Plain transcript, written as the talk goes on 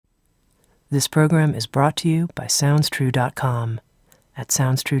This program is brought to you by SoundsTrue.com. At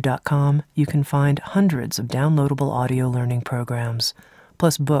SoundsTrue.com, you can find hundreds of downloadable audio learning programs,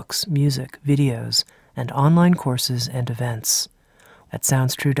 plus books, music, videos, and online courses and events. At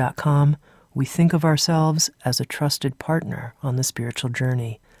SoundsTrue.com, we think of ourselves as a trusted partner on the spiritual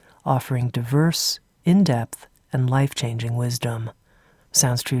journey, offering diverse, in-depth, and life-changing wisdom.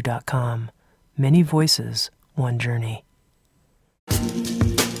 SoundsTrue.com. Many voices, one journey.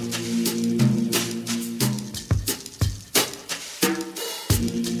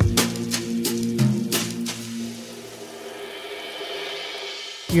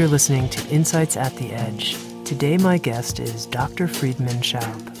 You're listening to Insights at the Edge. Today my guest is Dr. Friedemann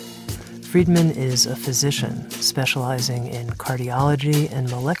Schaub. Friedemann is a physician specializing in cardiology and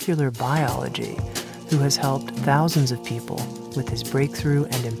molecular biology who has helped thousands of people with his breakthrough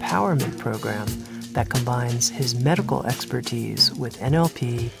and empowerment program that combines his medical expertise with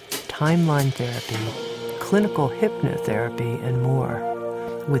NLP, timeline therapy, clinical hypnotherapy, and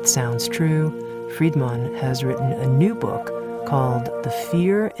more. With Sounds True, Friedemann has written a new book called The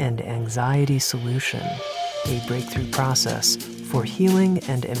Fear and Anxiety Solution, a breakthrough process for healing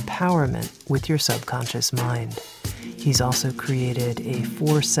and empowerment with your subconscious mind. He's also created a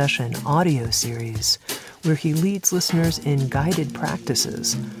 4-session audio series where he leads listeners in guided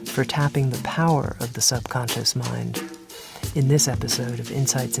practices for tapping the power of the subconscious mind. In this episode of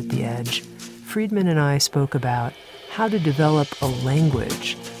Insights at the Edge, Friedemann and I spoke about how to develop a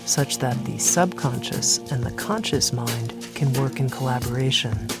language such that the subconscious and the conscious mind can work in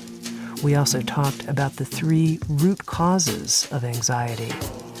collaboration. We also talked about the 3 root causes of anxiety,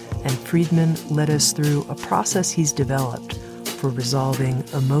 and Friedemann led us through a process he's developed for resolving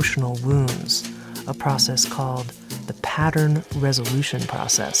emotional wounds, a process called the pattern resolution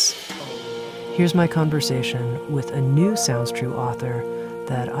process. Here's my conversation with a new Sounds True author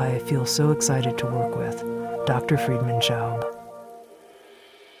that I feel so excited to work with, Dr. Friedemann Schaub.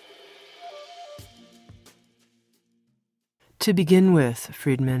 To begin with,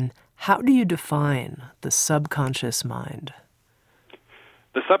 Friedemann, how do you define the subconscious mind?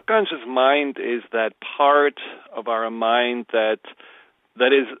 The subconscious mind is that part of our mind that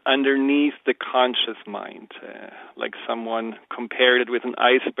is underneath the conscious mind. Like someone compared it with an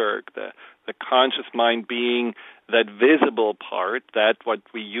iceberg, the conscious mind being that visible part, that what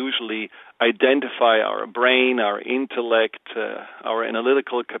we usually identify our brain, our intellect, our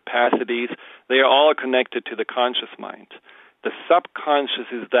analytical capacities, they are all connected to the conscious mind. The subconscious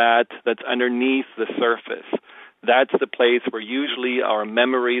is that's underneath the surface. That's the place where usually our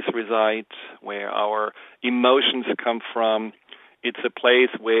memories reside, where our emotions come from. It's a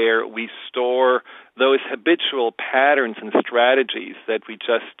place where we store those habitual patterns and strategies that we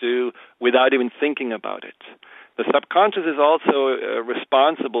just do without even thinking about it. The subconscious is also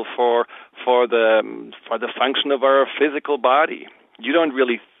responsible for the function of our physical body. You don't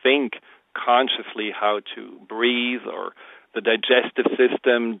really think consciously how to breathe, or the digestive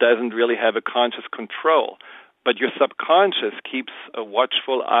system doesn't really have a conscious control. But your subconscious keeps a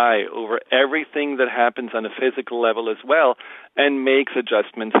watchful eye over everything that happens on a physical level as well and makes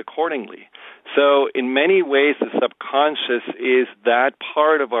adjustments accordingly. So in many ways, the subconscious is that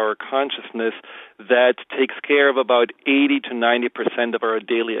part of our consciousness that takes care of about 80 to 90% of our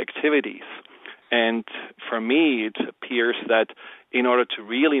daily activities. And for me, it appears that in order to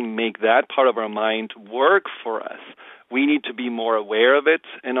really make that part of our mind work for us, we need to be more aware of it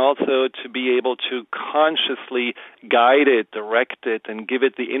and also to be able to consciously guide it, direct it, and give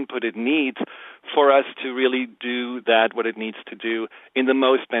it the input it needs for us to really do what it needs to do in the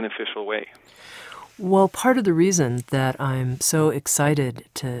most beneficial way. Well, part of the reason that I'm so excited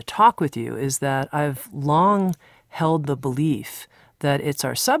to talk with you is that I've long held the belief that it's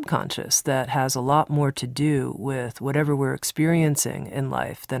our subconscious that has a lot more to do with whatever we're experiencing in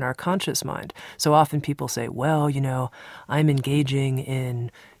life than our conscious mind. So often people say, well, I'm engaging in,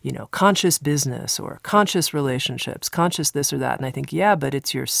 conscious business or conscious relationships, conscious this or that. And I think, yeah, but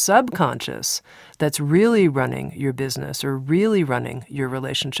it's your subconscious that's really running your business or really running your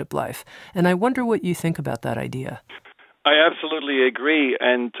relationship life. And I wonder what you think about that idea. I absolutely agree,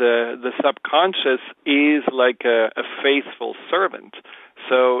 and the subconscious is like a faithful servant.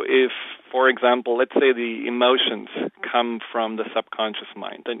 So if, for example, let's say the emotions come from the subconscious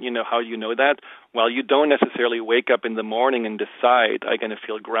mind, then how you know that? Well, you don't necessarily wake up in the morning and decide, I'm going to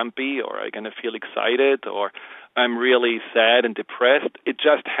feel grumpy, or I'm going to feel excited, or I'm really sad and depressed. It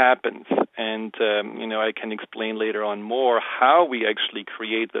just happens, and I can explain later on more how we actually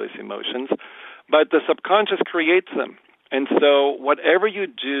create those emotions, but the subconscious creates them. And so whatever you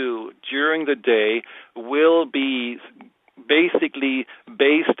do during the day will be basically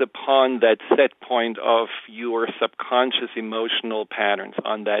based upon that set point of your subconscious emotional patterns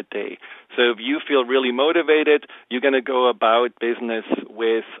on that day. So if you feel really motivated, you're going to go about business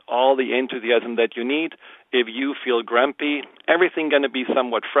with all the enthusiasm that you need. If you feel grumpy, everything going to be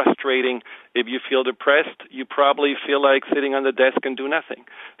somewhat frustrating. If you feel depressed, you probably feel like sitting on the desk and do nothing.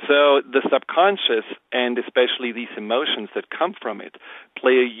 So the subconscious, and especially these emotions that come from it,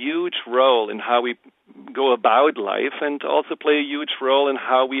 play a huge role in how we go about life and also play a huge role in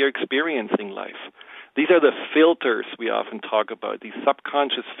how we are experiencing life. These are the filters we often talk about, these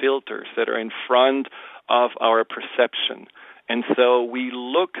subconscious filters that are in front of our perception. And so we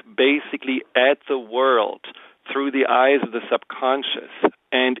look basically at the world through the eyes of the subconscious.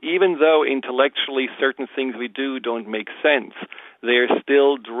 And even though intellectually certain things we do don't make sense, they're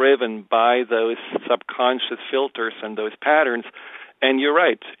still driven by those subconscious filters and those patterns. And you're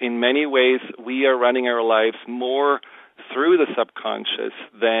right, in many ways we are running our lives more through the subconscious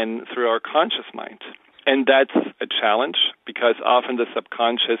than through our conscious mind. And that's a challenge because often the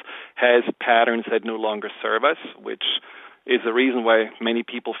subconscious has patterns that no longer serve us, which is the reason why many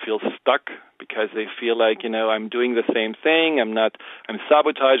people feel stuck, because they feel like, I'm doing the same thing, I'm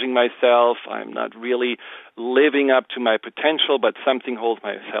sabotaging myself, I'm not really living up to my potential, but something holds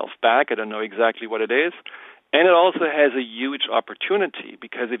myself back. I don't know exactly what it is. And it also has a huge opportunity,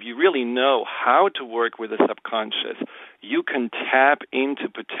 because if you really know how to work with the subconscious, you can tap into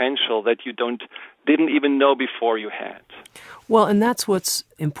potential that you didn't even know before you had. Well, and that's what's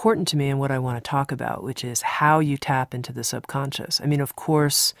important to me and what I want to talk about, which is how you tap into the subconscious. I mean, of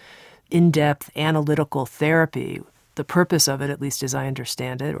course, in-depth analytical therapy, the purpose of it, at least as I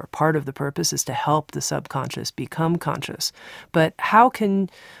understand it, or part of the purpose, is to help the subconscious become conscious. But how can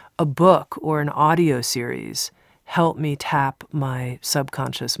a book or an audio series help me tap my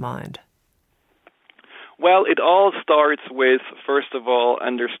subconscious mind? Well, it all starts with, first of all,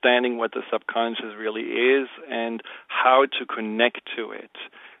 understanding what the subconscious really is and how to connect to it.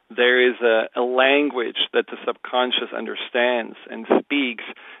 There is a language that the subconscious understands and speaks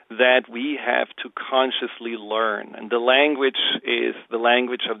that we have to consciously learn. And the language is the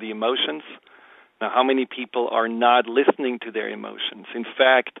language of the emotions. Now, how many people are not listening to their emotions? In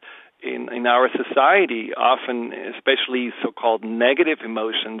fact, in our society, often, especially so-called negative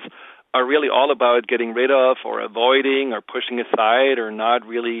emotions, are really all about getting rid of or avoiding or pushing aside or not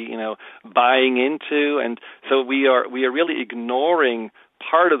really, buying into. And so we are really ignoring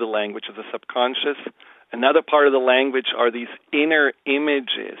part of the language of the subconscious. Another part of the language are these inner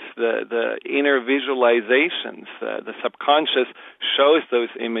images, the inner visualizations. The subconscious shows those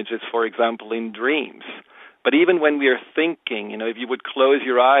images, for example, in dreams. But even when we are thinking, if you would close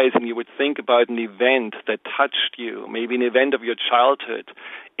your eyes and you would think about an event that touched you, maybe an event of your childhood,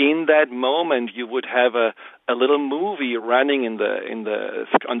 in that moment you would have a little movie running on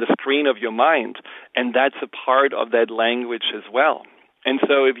the screen of your mind, and that's a part of that language as well. And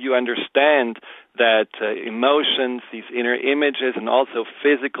so if you understand that emotions, these inner images, and also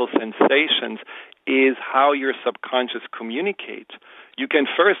physical sensations is how your subconscious communicates, you can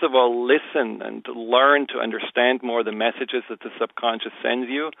first of all listen and learn to understand more the messages that the subconscious sends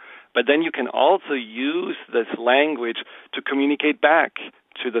you, but then you can also use this language to communicate back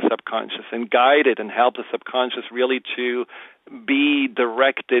to the subconscious and guide it and help the subconscious really to be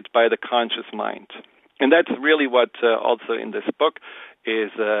directed by the conscious mind. And that's really what also in this book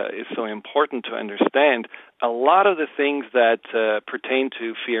is so important to understand. A lot of the things that pertain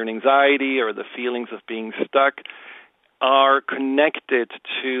to fear and anxiety or the feelings of being stuck are connected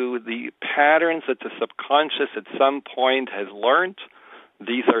to the patterns that the subconscious at some point has learned.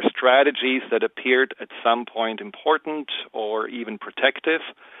 These are strategies that appeared at some point important or even protective.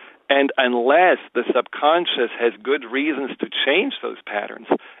 And unless the subconscious has good reasons to change those patterns,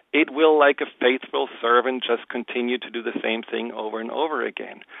 it will, like a faithful servant, just continue to do the same thing over and over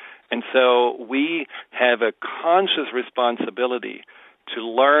again. And so we have a conscious responsibility to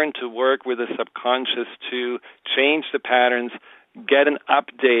learn to work with the subconscious to change the patterns, get an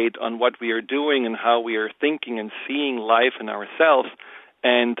update on what we are doing and how we are thinking and seeing life and ourselves.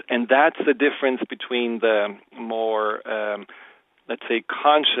 And that's the difference between the more let's say,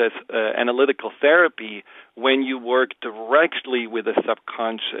 conscious analytical therapy. When you work directly with the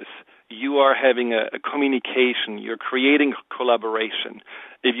subconscious, you are having a communication, you're creating collaboration.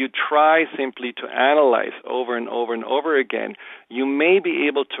 If you try simply to analyze over and over and over again, you may be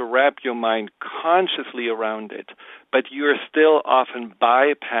able to wrap your mind consciously around it, but you're still often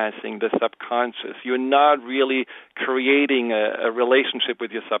bypassing the subconscious. You're not really creating a relationship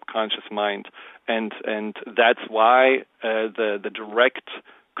with your subconscious mind, and that's why the direct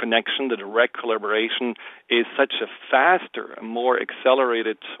connection, the direct collaboration, is such a faster, a more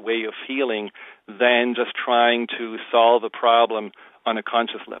accelerated way of healing than just trying to solve a problem on a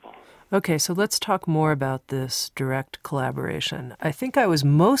conscious level. Okay, so let's talk more about this direct collaboration. I think I was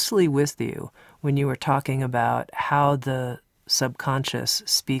mostly with you when you were talking about how the subconscious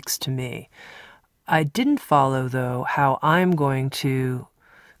speaks to me. I didn't follow, though, how I'm going to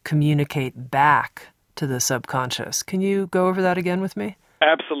communicate back to the subconscious. Can you go over that again with me?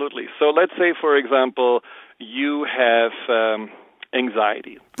 Absolutely. So let's say, for example, you have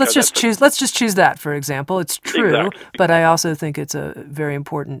anxiety. Let's just choose that, for example. It's true, Exactly. but I also think it's a very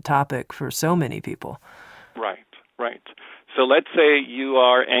important topic for so many people. Right. So let's say you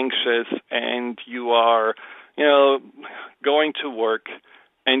are anxious and you are, going to work,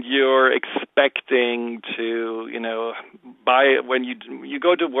 and you're expecting to, when you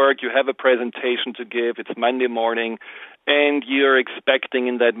go to work, you have a presentation to give, it's Monday morning, and you're expecting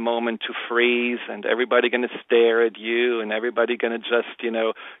in that moment to freeze, and everybody going to stare at you, and everybody going to just,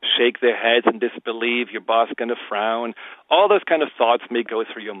 shake their heads in disbelief, your boss going to frown. All those kind of thoughts may go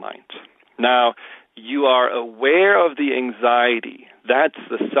through your mind. Now, you are aware of the anxiety. That's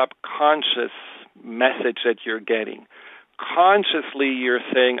the subconscious message that you're getting. Consciously, you're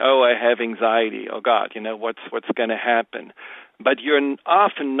saying, "Oh, I have anxiety. Oh God, what's going to happen?" But you're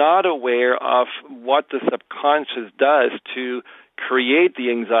often not aware of what the subconscious does to create the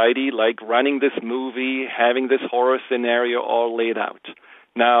anxiety, like running this movie, having this horror scenario all laid out.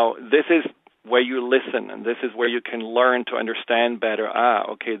 Now, this is where you listen, and this is where you can learn to understand better.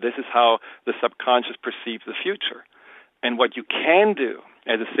 Okay, this is how the subconscious perceives the future. And what you can do,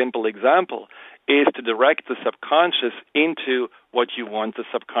 as a simple example, is to direct the subconscious into what you want the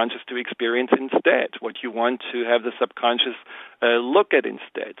subconscious to experience instead, what you want to have the subconscious look at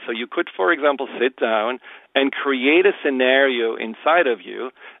instead. So you could, for example, sit down and create a scenario inside of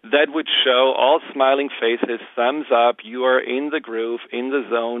you that would show all smiling faces, thumbs up, you are in the groove, in the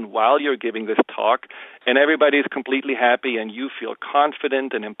zone while you're giving this talk, and everybody is completely happy and you feel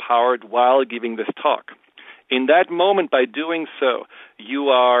confident and empowered while giving this talk. In that moment, by doing so, you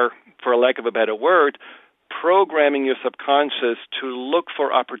are, for lack of a better word, programming your subconscious to look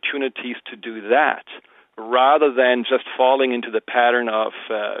for opportunities to do that, rather than just falling into the pattern of,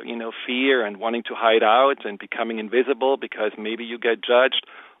 fear and wanting to hide out and becoming invisible because maybe you get judged.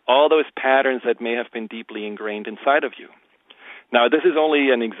 All those patterns that may have been deeply ingrained inside of you. Now, this is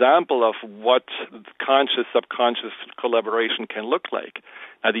only an example of what conscious-subconscious collaboration can look like.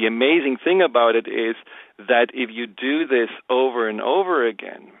 Now, the amazing thing about it is that if you do this over and over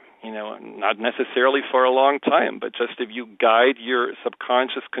again, not necessarily for a long time, but just if you guide your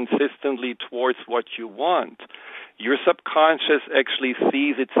subconscious consistently towards what you want, your subconscious actually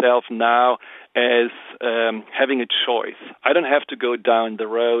sees itself now as having a choice. I don't have to go down the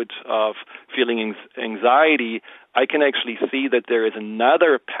road of feeling anxiety. I can actually see that there is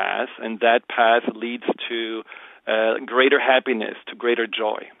another path, and that path leads to greater happiness, to greater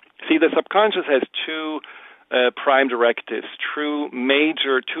joy. See, the subconscious has two prime directives, two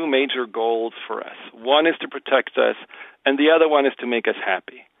major goals for us. One is to protect us, and the other one is to make us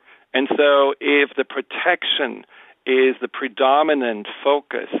happy. And so if the protection is the predominant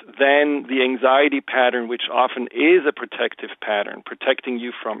focus, then the anxiety pattern, which often is a protective pattern, protecting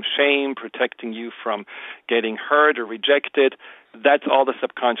you from shame, protecting you from getting hurt or rejected, that's all the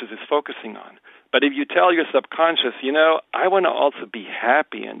subconscious is focusing on. But if you tell your subconscious, I want to also be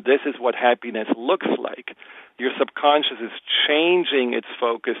happy, and this is what happiness looks like, your subconscious is changing its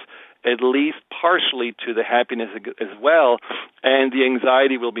focus at least partially to the happiness as well, and the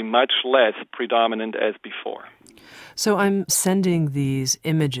anxiety will be much less predominant as before. So I'm sending these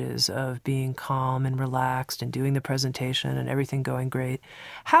images of being calm and relaxed and doing the presentation and everything going great.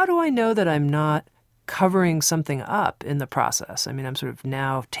 How do I know that I'm not covering something up in the process? I mean, I'm sort of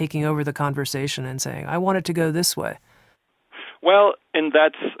now taking over the conversation and saying, I want it to go this way. Well, and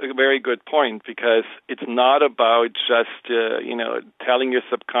that's a very good point, because it's not about just, telling your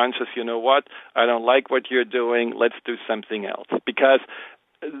subconscious, what, I don't like what you're doing, let's do something else. Because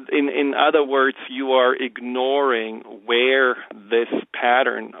in other words, you are ignoring where this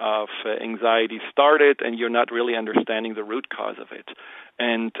pattern of anxiety started, and you're not really understanding the root cause of it.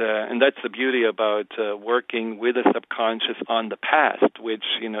 And that's the beauty about working with the subconscious on the past, which,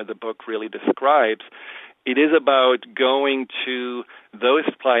 the book really describes. It is about going to those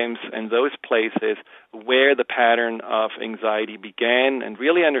times and those places where the pattern of anxiety began and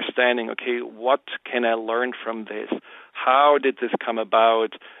really understanding, okay, what can I learn from this? how did this come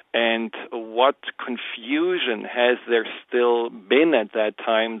about, and what confusion has there still been at that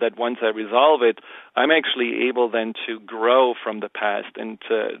time that once I resolve it, I'm actually able then to grow from the past and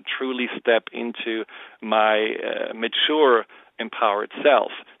to truly step into my mature, empowered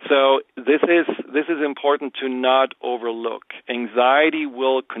self. So this is important to not overlook. Anxiety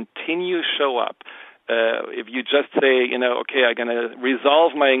will continue to show up. If you just say, okay, I'm going to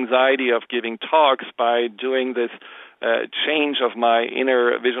resolve my anxiety of giving talks by doing this change of my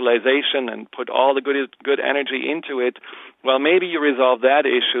inner visualization and put all the good energy into it, well, maybe you resolve that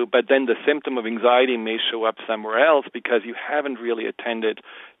issue, but then the symptom of anxiety may show up somewhere else because you haven't really attended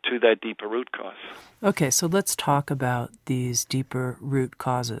to that deeper root cause. Okay, so let's talk about these deeper root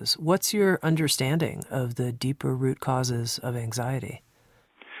causes. What's your understanding of the deeper root causes of anxiety?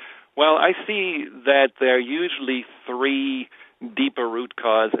 Well, I see that there are usually three deeper root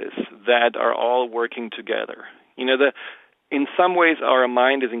causes that are all working together. In some ways, our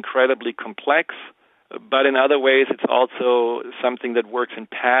mind is incredibly complex, but in other ways, it's also something that works in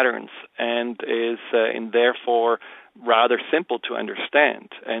patterns and is, and therefore, rather simple to understand.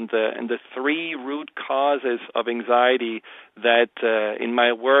 And the three root causes of anxiety that, in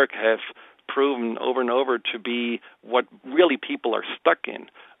my work, have proven over and over to be what really people are stuck in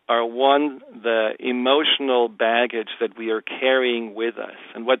are, one, the emotional baggage that we are carrying with us.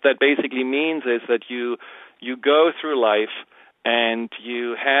 And what that basically means is that you go through life and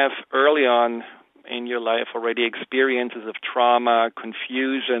you have early on in your life already experiences of trauma,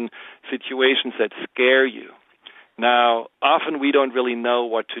 confusion, situations that scare you. Now, often we don't really know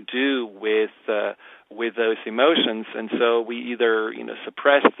what to do with those emotions, and so we either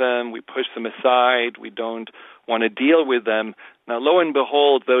suppress them, we push them aside, we don't want to deal with them. Now, lo and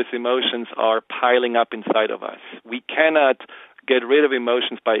behold, those emotions are piling up inside of us. We cannot get rid of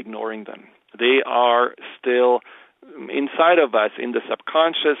emotions by ignoring them. They are still inside of us in the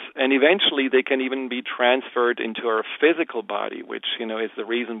subconscious, and eventually they can even be transferred into our physical body, which is the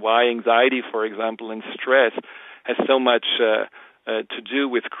reason why anxiety, for example, and stress has so much to do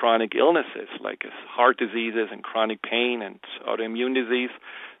with chronic illnesses like heart diseases and chronic pain and autoimmune disease.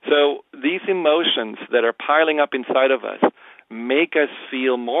 So these emotions that are piling up inside of us make us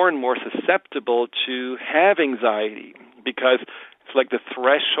feel more and more susceptible to have anxiety, because it's like the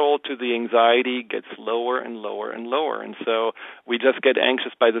threshold to the anxiety gets lower and lower and lower. And so we just get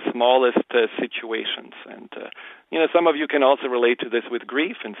anxious by the smallest situations. And, some of you can also relate to this with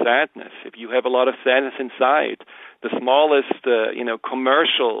grief and sadness. If you have a lot of sadness inside, the smallest,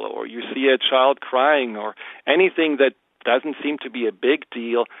 commercial, or you see a child crying, or anything that doesn't seem to be a big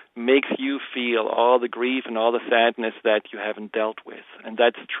deal makes you feel all the grief and all the sadness that you haven't dealt with. And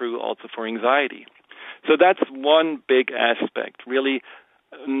that's true also for anxiety. So that's one big aspect, really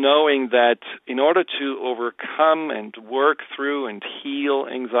knowing that in order to overcome and work through and heal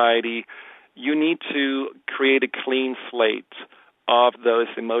anxiety, you need to create a clean slate of those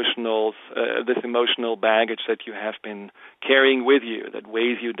this emotional baggage that you have been carrying with you that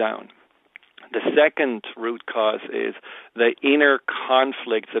weighs you down. The second root cause is the inner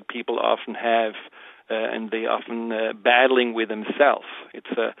conflicts that people often have, and they often battling with themselves.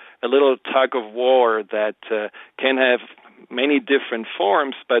 It's a little tug of war that can have many different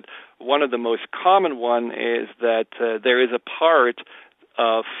forms, but one of the most common one is that there is a part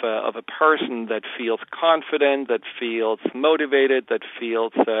of a person that feels confident, that feels motivated, that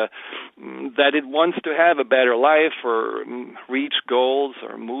feels that it wants to have a better life or reach goals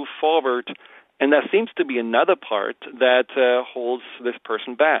or move forward. And there seems to be another part that holds this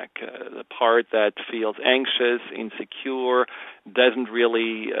person back, the part that feels anxious, insecure, doesn't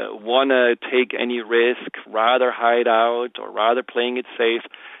really want to take any risk, rather hide out or rather playing it safe.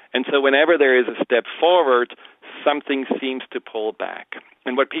 And so whenever there is a step forward, something seems to pull back.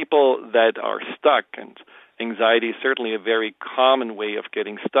 And what people that are stuck, and anxiety is certainly a very common way of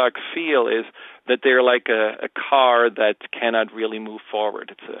getting stuck, feel is that they're like a car that cannot really move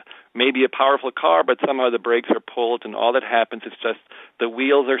forward. It's maybe a powerful car, but somehow the brakes are pulled, and all that happens is just the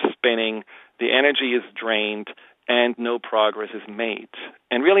wheels are spinning, the energy is drained, and no progress is made.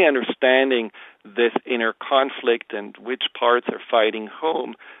 And really understanding this inner conflict and which parts are fighting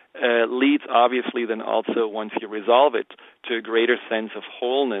home leads obviously then also, once you resolve it, to a greater sense of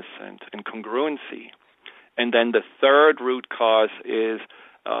wholeness and congruency. And then the third root cause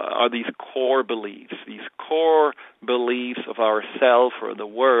are these core beliefs of ourself or the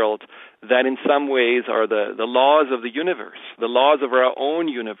world that in some ways are the laws of the universe, the laws of our own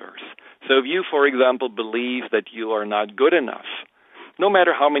universe. So if you, for example, believe that you are not good enough, no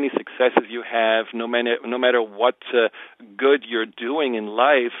matter how many successes you have, no matter what good you're doing in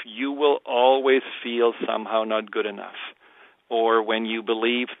life, you will always feel somehow not good enough. Or when you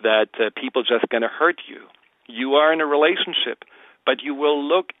believe that people just going to hurt you. You are in a relationship, but you will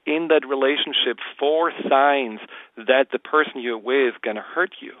look in that relationship for signs that the person you're with is going to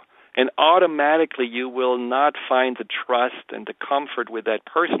hurt you. And automatically you will not find the trust and the comfort with that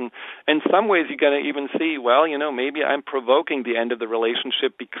person. In some ways you're going to even see, well, maybe I'm provoking the end of the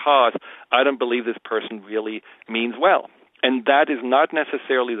relationship because I don't believe this person really means well. And that is not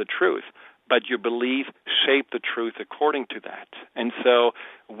necessarily the truth, but your belief shaped the truth according to that. And so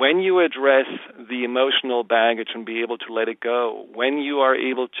when you address the emotional baggage and be able to let it go, when you are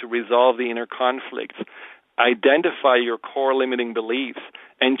able to resolve the inner conflicts, identify your core limiting beliefs,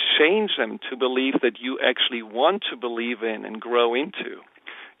 and change them to beliefs that you actually want to believe in and grow into,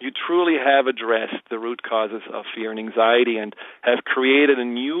 you truly have addressed the root causes of fear and anxiety and have created a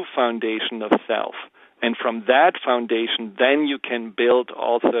new foundation of self. And from that foundation, then you can build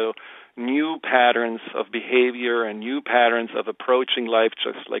also new patterns of behavior and new patterns of approaching life,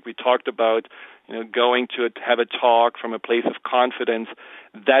 just like we talked about, going to have a talk from a place of confidence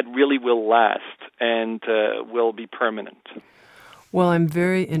that really will last and will be permanent. Well, I'm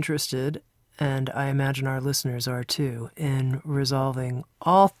very interested, and I imagine our listeners are too, in resolving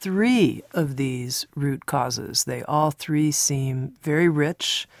all three of these root causes. They all three seem very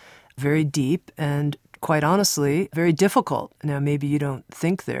rich, very deep, and quite honestly, very difficult. Now, maybe you don't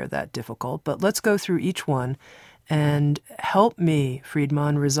think they're that difficult, but let's go through each one and help me,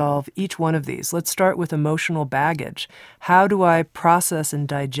 Friedemann, resolve each one of these. Let's start with emotional baggage. How do I process and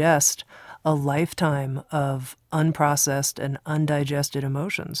digest a lifetime of unprocessed and undigested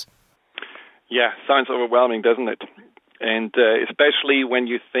emotions? Yeah, sounds overwhelming, doesn't it? And especially when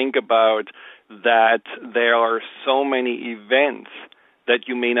you think about that there are so many events that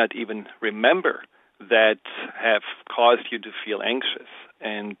you may not even remember that have caused you to feel anxious,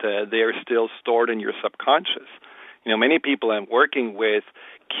 and they are still stored in your subconscious. Many people I'm working with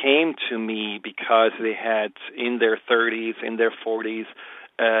came to me because they had in their 30s, in their 40s,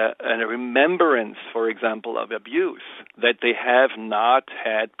 a remembrance, for example, of abuse that they have not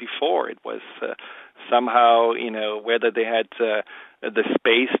had before. It was somehow, whether they had the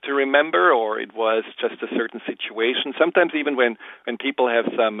space to remember or it was just a certain situation. Sometimes even when people have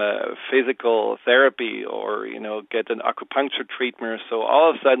some physical therapy or, get an acupuncture treatment, so all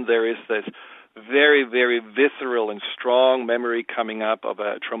of a sudden there is this very, very visceral and strong memory coming up of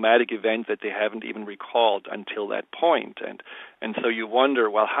a traumatic event that they haven't even recalled until that point. And so you wonder,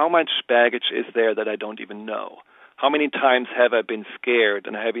 well, how much baggage is there that I don't even know? How many times have I been scared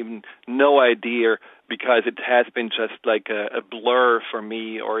and I have even no idea because it has been just like a blur for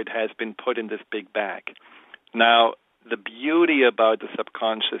me or it has been put in this big bag? Now, the beauty about the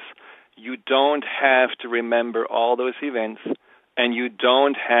subconscious, you don't have to remember all those events and you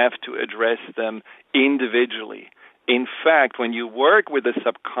don't have to address them individually. In fact, when you work with the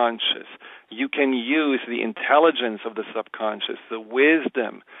subconscious, you can use the intelligence of the subconscious, the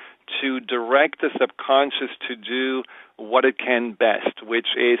wisdom, to direct the subconscious to do what it can best, which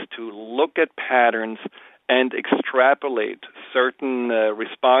is to look at patterns and extrapolate certain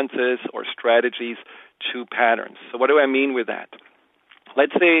responses or strategies to patterns. So what do I mean with that?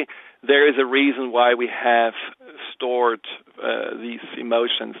 Let's say there is a reason why we have stored these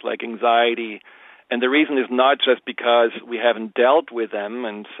emotions like anxiety, and the reason is not just because we haven't dealt with them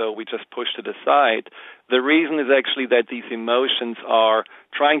and so we just pushed it aside. The reason is actually that these emotions are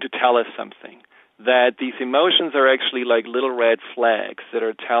trying to tell us something, that these emotions are actually like little red flags that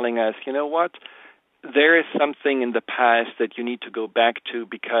are telling us, you know what, there is something in the past that you need to go back to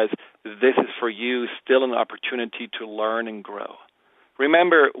because this is for you still an opportunity to learn and grow.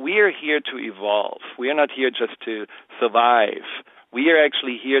 Remember, we are here to evolve. We are not here just to survive. We are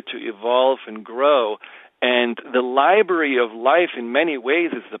actually here to evolve and grow. And the library of life in many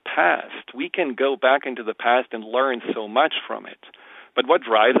ways is the past. We can go back into the past and learn so much from it. But what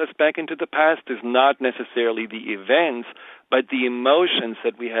drives us back into the past is not necessarily the events, but the emotions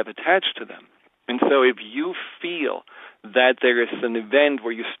that we have attached to them. And so if you feel that there is an event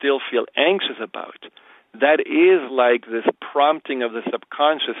where you still feel anxious about, that is like this prompting of the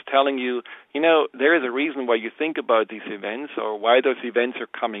subconscious telling you, there is a reason why you think about these events or why those events are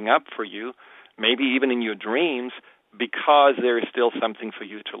coming up for you, maybe even in your dreams, because there is still something for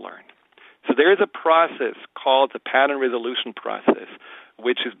you to learn. So there is a process called the pattern resolution process,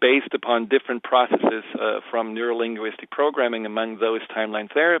 which is based upon different processes from Neuro-Linguistic Programming, among those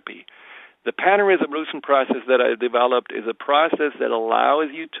timeline therapy, The pattern resolution process that I developed is a process that allows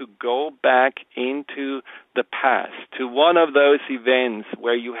you to go back into the past, to one of those events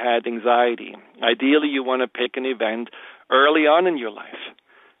where you had anxiety. Ideally, you want to pick an event early on in your life.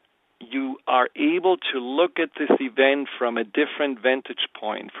 You are able to look at this event from a different vantage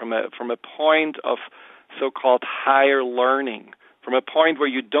point, from a point of so-called higher learning, from a point where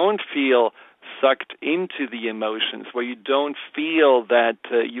you don't feel sucked into the emotions, where you don't feel that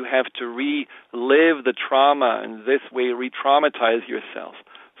you have to relive the trauma and this way re-traumatize yourself.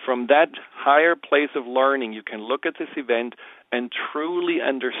 From that higher place of learning, you can look at this event and truly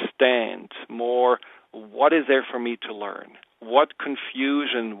understand more what is there for me to learn, what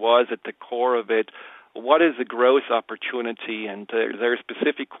confusion was at the core of it, what is the growth opportunity, and there are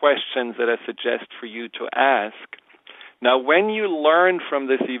specific questions that I suggest for you to ask. Now, when you learn from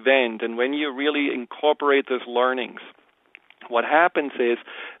this event and when you really incorporate those learnings, what happens is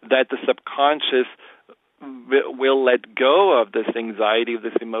that the subconscious will let go of this anxiety, of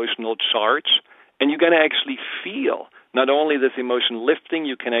this emotional charge, and you're going to actually feel not only this emotion lifting,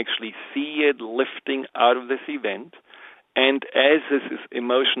 you can actually see it lifting out of this event. And as this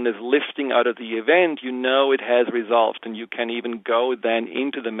emotion is lifting out of the event, you know it has resolved, and you can even go then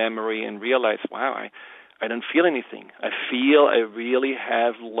into the memory and realize, wow, I don't feel anything. I feel I really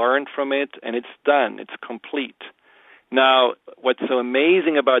have learned from it, and it's done. It's complete. Now, what's so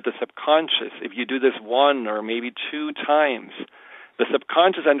amazing about the subconscious, if you do this one or maybe two times, the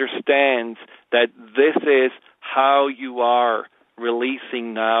subconscious understands that this is how you are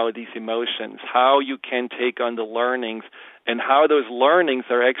releasing now these emotions, how you can take on the learnings, and how those learnings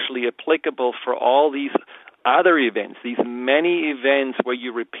are actually applicable for all these other events, these many events where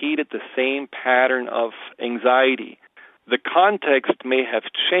you repeated the same pattern of anxiety. The context may have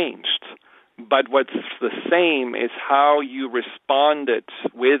changed, but what's the same is how you responded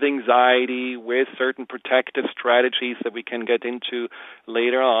with anxiety, with certain protective strategies that we can get into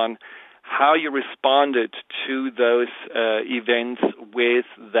later on, how you responded to those events with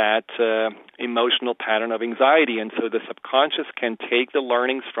that emotional pattern of anxiety. And so the subconscious can take the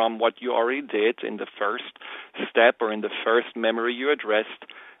learnings from what you already did in the first step or in the first memory you addressed,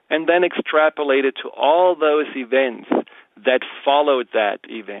 and then extrapolate it to all those events that followed that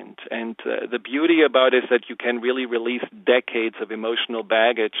event. And the beauty about it is that you can really release decades of emotional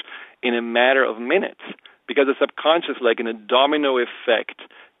baggage in a matter of minutes, because the subconscious, like in a domino effect,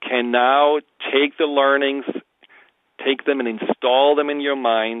 can now take the learnings, take them and install them in your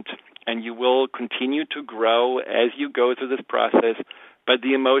mind, and you will continue to grow as you go through this process, but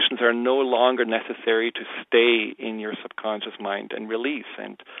the emotions are no longer necessary to stay in your subconscious mind and release.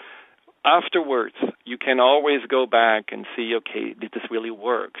 And afterwards, you can always go back and see, okay, did this really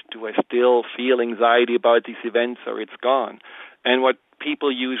work? Do I still feel anxiety about these events, or it's gone? And what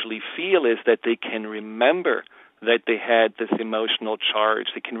people usually feel is that they can remember that they had this emotional charge.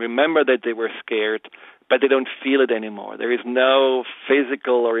 They can remember that they were scared, but they don't feel it anymore. There is no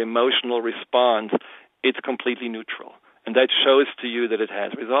physical or emotional response. It's completely neutral. And that shows to you that it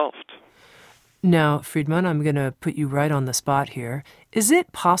has resolved. Now, Friedemann, I'm going to put you right on the spot here. Is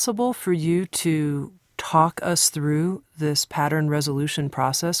it possible for you to talk us through this pattern resolution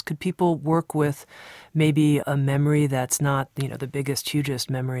process? Could people work with maybe a memory that's not, the biggest, hugest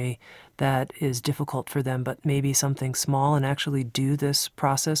memory that is difficult for them, but maybe something small, and actually do this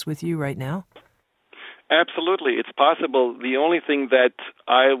process with you right now? Absolutely. It's possible. The only thing that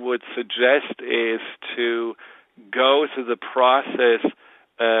I would suggest is to go through the process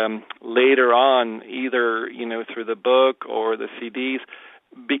later on, either, through the book or the CDs,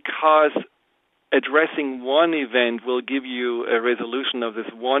 because addressing one event will give you a resolution of this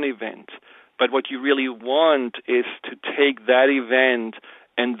one event. But what you really want is to take that event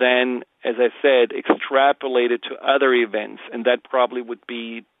and then, as I said, extrapolate it to other events. And that probably would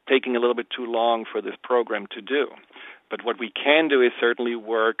be taking a little bit too long for this program to do. But what we can do is certainly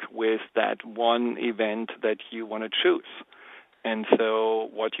work with that one event that you want to choose. And so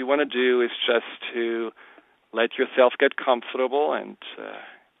what you want to do is just to let yourself get comfortable and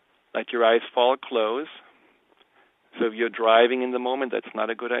let your eyes fall close. So if you're driving in the moment, that's not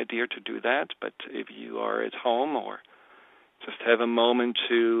a good idea to do that. But if you are at home, or just have a moment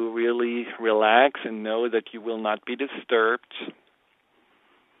to really relax and know that you will not be disturbed,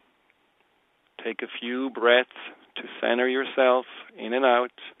 take a few breaths to center yourself in and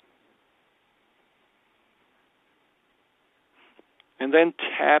out. And then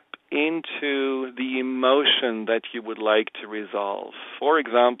tap into the emotion that you would like to resolve. For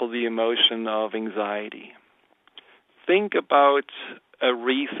example, the emotion of anxiety. Think about a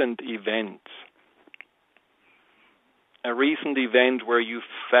recent event. A recent event where you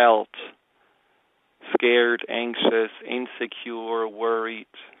felt scared, anxious, insecure, worried.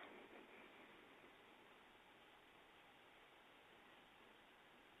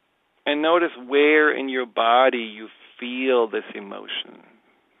 And notice where in your body you feel this emotion.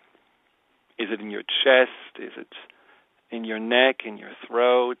 Is it in your chest? Is it in your neck, in your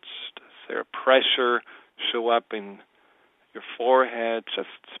throat? Does there a pressure show up in your forehead? Just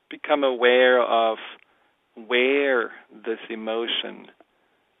become aware of where this emotion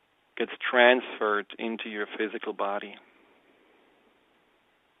gets transferred into your physical body.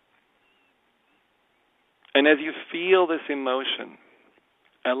 And as you feel this emotion,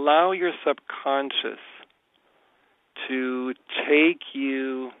 allow your subconscious to take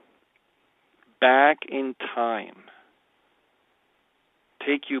you back in time.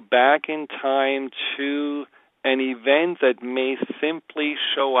 Take you back in time to an event that may simply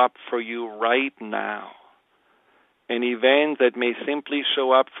show up for you right now. An event that may simply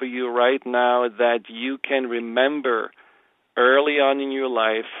show up for you right now that you can remember early on in your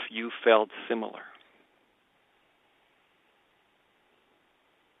life you felt similar.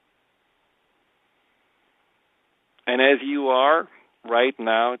 And as you are right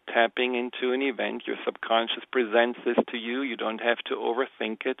now tapping into an event, your subconscious presents this to you. You don't have to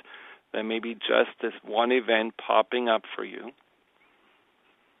overthink it. There may be just this one event popping up for you.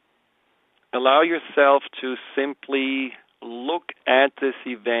 Allow yourself to simply look at this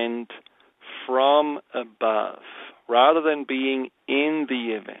event from above, rather than being in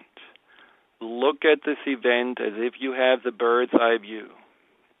the event. Look at this event as if you have the bird's eye view.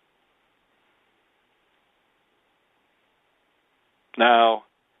 Now,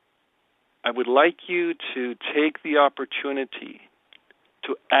 I would like you to take the opportunity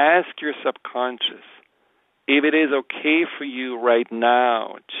to ask your subconscious if it is okay for you right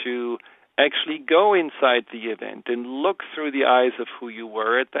now to actually go inside the event and look through the eyes of who you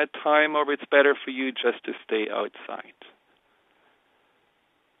were at that time, or it's better for you just to stay outside.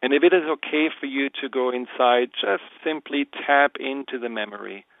 And if it is okay for you to go inside, just simply tap into the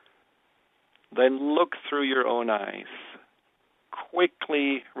memory. Then look through your own eyes.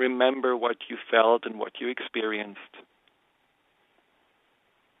 Quickly remember what you felt and what you experienced.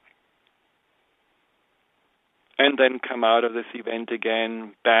 And then come out of this event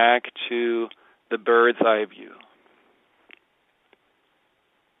again back to the bird's eye view.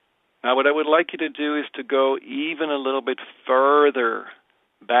 Now what I would like you to do is to go even a little bit further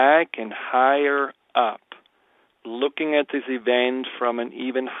back and higher up, looking at this event from an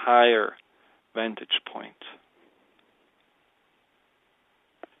even higher vantage point.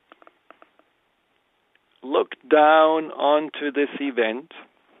 Look down onto this event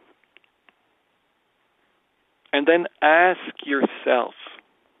and then ask yourself,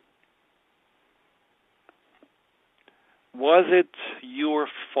 was it your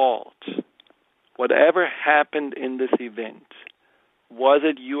fault? Whatever happened in this event, was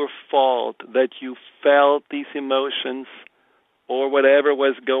it your fault that you felt these emotions or whatever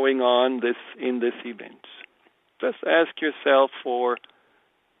was going on in this event? Just ask yourself for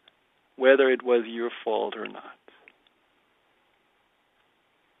whether it was your fault or not.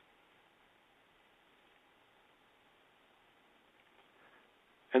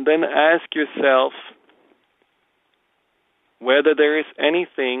 And then ask yourself whether there is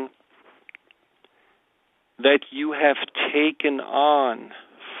anything that you have taken on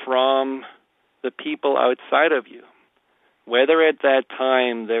from the people outside of you. Whether at that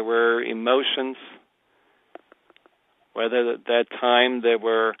time there were emotions, whether at that time there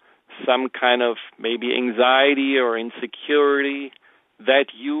were some kind of maybe anxiety or insecurity that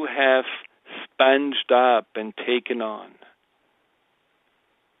you have sponged up and taken on.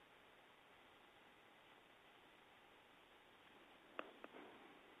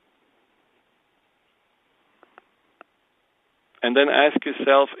 And then ask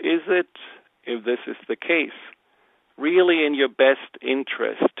yourself, is it, if this is the case, really in your best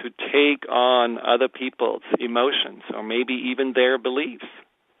interest to take on other people's emotions or maybe even their beliefs?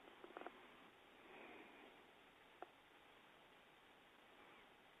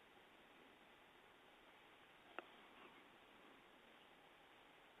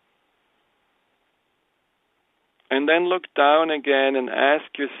 And then look down again and ask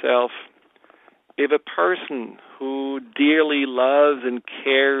yourself, if a person who dearly loves and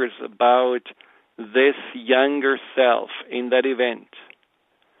cares about this younger self in that event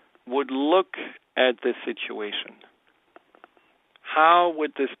would look at this situation, how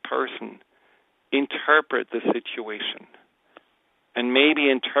would this person interpret the situation? And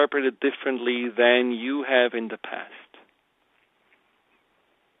maybe interpret it differently than you have in the past.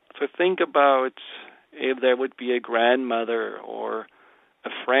 So think about if there would be a grandmother or a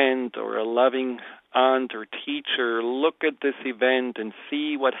friend or a loving aunt or teacher look at this event and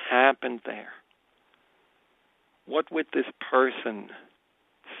see what happened there, what would this person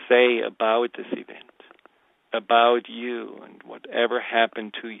say about this event, about you, and whatever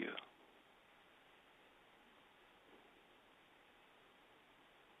happened to you?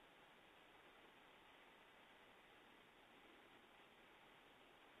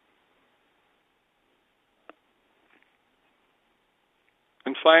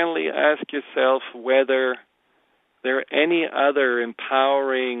 And finally, ask yourself whether there are any other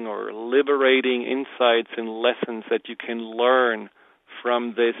empowering or liberating insights and lessons that you can learn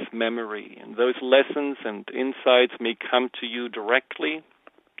from this memory. And those lessons and insights may come to you directly,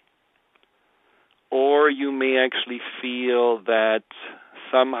 or you may actually feel that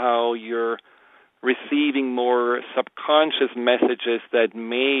somehow you're receiving more subconscious messages that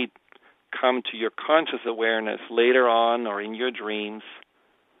may come to your conscious awareness later on or in your dreams.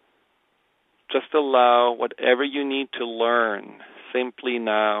 Just allow whatever you need to learn simply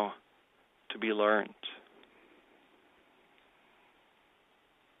now to be learned.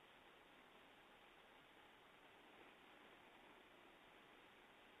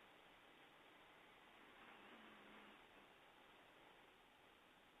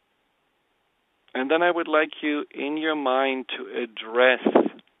 And then I would like you in your mind to address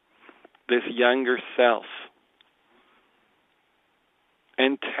this younger self.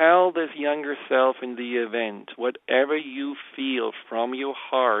 And tell this younger self in the event, whatever you feel from your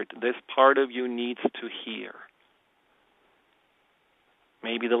heart, this part of you needs to hear.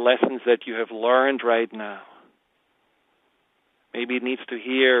 Maybe the lessons that you have learned right now. Maybe it needs to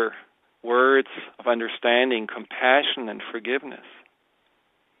hear words of understanding, compassion, and forgiveness.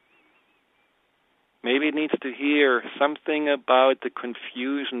 Maybe it needs to hear something about the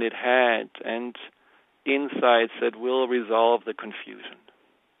confusion it had and insights that will resolve the confusion.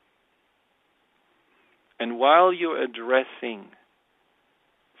 And while you're addressing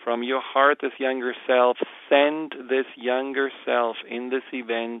from your heart this younger self, send this younger self in this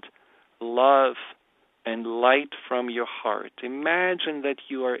event love and light from your heart. Imagine that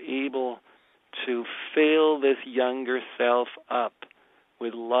you are able to fill this younger self up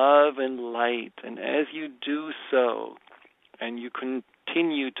with love and light. And as you do so, and you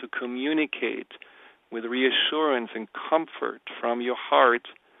continue to communicate with reassurance and comfort from your heart,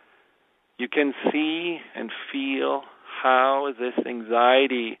 you can see and feel how this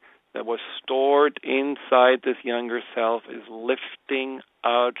anxiety that was stored inside this younger self is lifting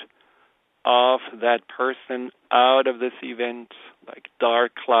out of that person, out of this event, like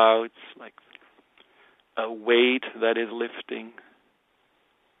dark clouds, like a weight that is lifting.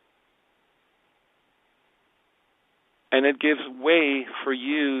 And it gives way for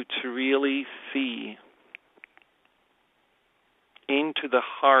you to really see into the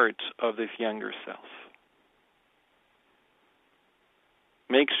heart of this younger self.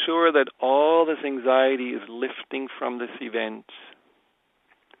 Make sure that all this anxiety is lifting from this event.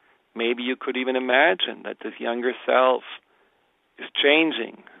 Maybe you could even imagine that this younger self is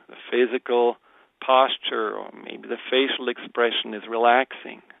changing. The physical posture or maybe the facial expression is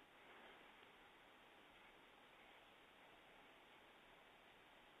relaxing.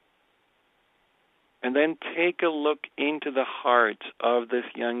 And then take a look into the heart of this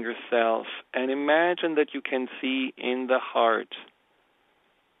younger self and imagine that you can see in the heart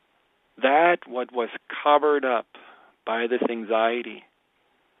that what was covered up by this anxiety,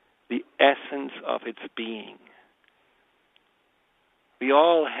 the essence of its being. We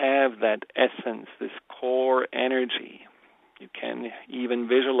all have that essence, this core energy. You can even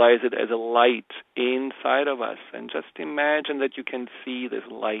visualize it as a light inside of us. And just imagine that you can see this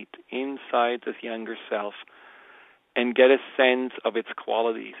light inside this younger self and get a sense of its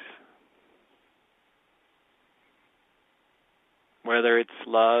qualities. Whether it's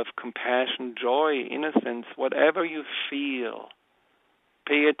love, compassion, joy, innocence, whatever you feel,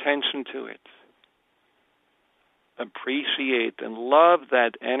 pay attention to it. Appreciate and love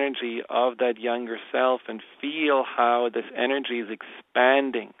that energy of that younger self and feel how this energy is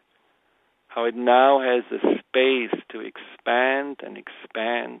expanding, how it now has the space to expand and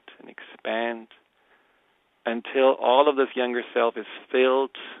expand and expand until all of this younger self is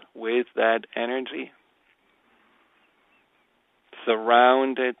filled with that energy.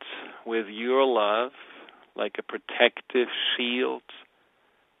 Surround it with your love like a protective shield,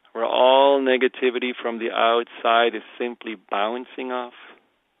 where all negativity from the outside is simply bouncing off.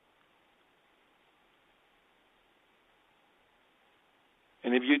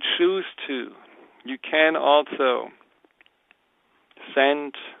 And if you choose to, you can also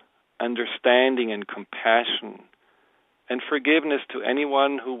send understanding and compassion and forgiveness to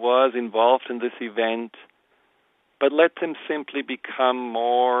anyone who was involved in this event, but let them simply become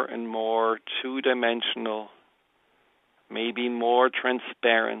more and more two-dimensional, maybe more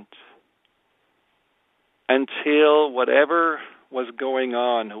transparent, until whatever was going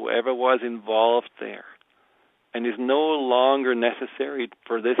on, whoever was involved there, and is no longer necessary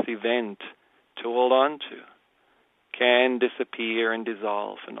for this event to hold on to, can disappear and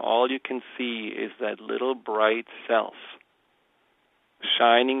dissolve. And all you can see is that little bright self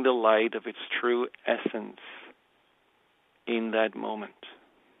shining the light of its true essence in that moment.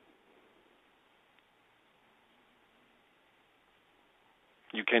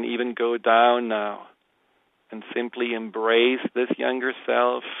 You can even go down now and simply embrace this younger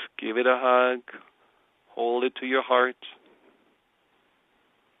self, give it a hug, hold it to your heart.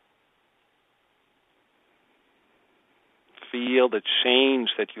 Feel the change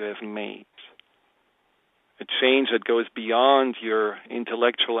that you have made, a change that goes beyond your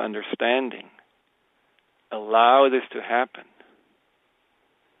intellectual understanding. Allow this to happen,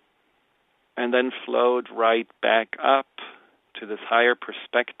 and then float right back up to this higher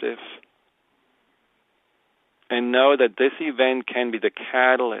perspective, and know that this event can be the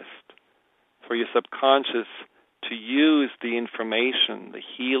catalyst for your subconscious to use the information, the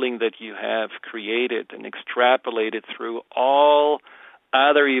healing that you have created and extrapolated through all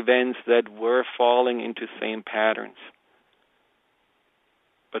other events that were falling into same patterns.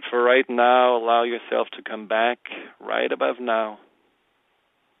 But for right now, allow yourself to come back right above now.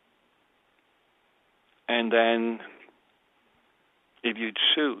 And then, if you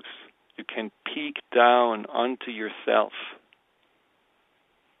choose, you can peek down onto yourself.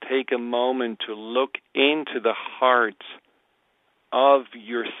 Take a moment to look into the heart of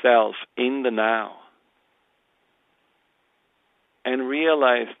yourself in the now. And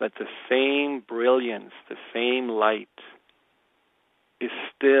realize that the same brilliance, the same light is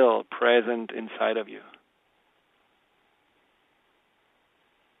still present inside of you.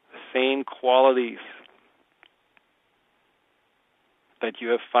 The same qualities that you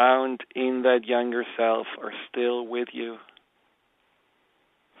have found in that younger self are still with you.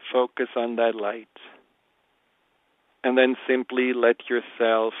 Focus on that light. And then simply let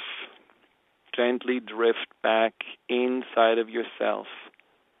yourself gently drift back inside of yourself,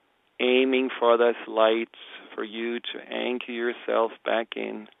 aiming for this light, for you to anchor yourself back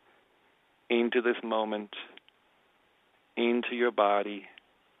into this moment, into your body,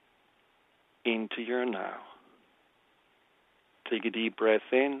 into your now. Take a deep breath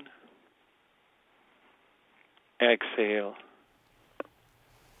in. Exhale.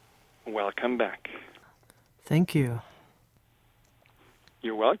 Welcome back. Thank you.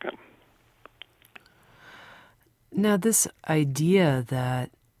 You're welcome. Now, this idea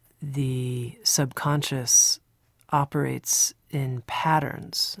that the subconscious operates in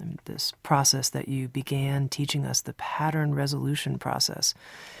patterns, and this process that you began teaching us, the pattern resolution process,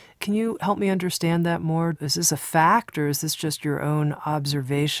 can you help me understand that more? Is this a fact, or is this just your own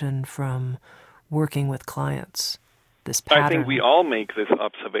observation from working with clients? This pattern? I think we all make this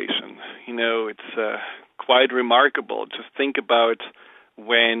observation. You know, it's quite remarkable. Just think about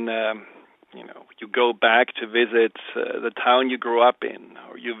when, you go back to visit the town you grew up in,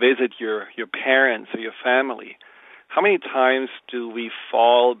 or you visit your parents or your family. How many times do we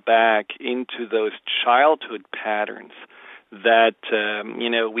fall back into those childhood patterns that,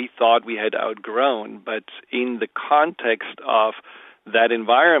 we thought we had outgrown, but in the context of that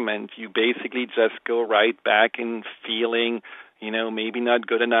environment, you basically just go right back in feeling, maybe not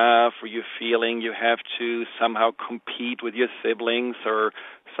good enough, or you're feeling you have to somehow compete with your siblings, or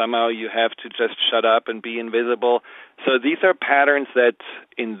somehow you have to just shut up and be invisible. So these are patterns that,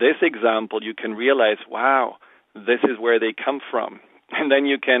 in this example, you can realize, wow, this is where they come from. And then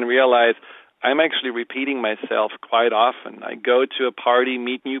you can realize, I'm actually repeating myself quite often. I go to a party,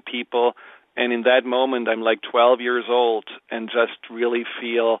 meet new people, and in that moment, I'm like 12 years old and just really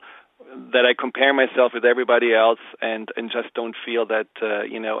feel that I compare myself with everybody else and just don't feel that,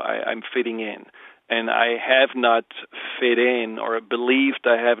 I'm fitting in. And I have not fit in, or believed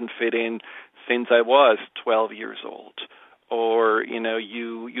I haven't fit in since I was 12 years old. Or,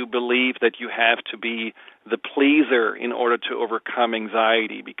 you believe that you have to be the pleaser in order to overcome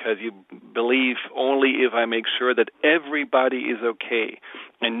anxiety, because you believe only if I make sure that everybody is okay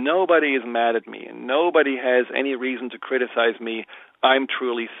and nobody is mad at me and nobody has any reason to criticize me, I'm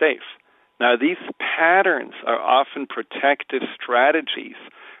truly safe. Now, these patterns are often protective strategies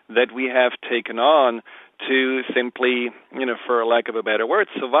that we have taken on to simply, for lack of a better word,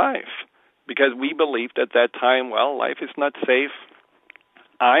 survive. Because we believed at that time, life is not safe,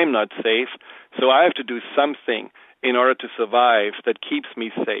 I'm not safe, so I have to do something in order to survive that keeps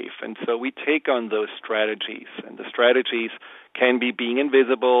me safe. And so we take on those strategies. And the strategies can be being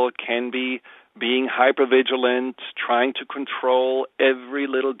invisible, can be being hypervigilant, trying to control every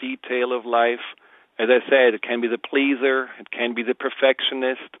little detail of life. As I said, it can be the pleaser, it can be the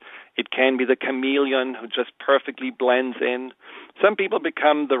perfectionist, it can be the chameleon who just perfectly blends in. Some people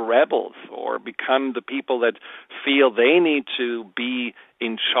become the rebels or become the people that feel they need to be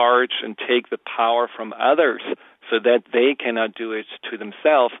in charge and take the power from others so that they cannot do it to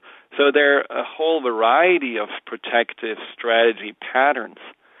themselves. So there are a whole variety of protective strategy patterns.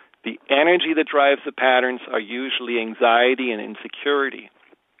 The energy that drives the patterns are usually anxiety and insecurity.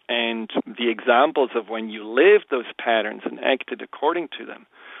 And the examples of when you lived those patterns and acted according to them,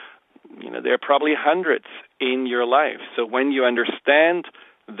 there are probably hundreds in your life. So when you understand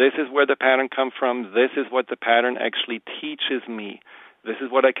this is where the pattern comes from, this is what the pattern actually teaches me, this is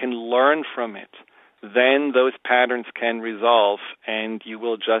what I can learn from it, then those patterns can resolve, and you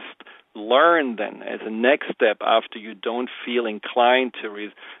will just learn then as a next step after you don't feel inclined to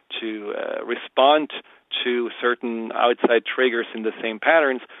respond to certain outside triggers in the same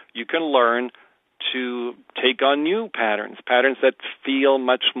patterns, you can learn to take on new patterns that feel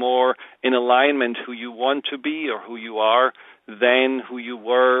much more in alignment who you want to be or who you are than who you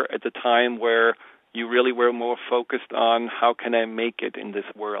were at the time where you really were more focused on how can I make it in this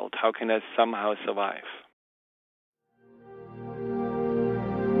world, how can I somehow survive.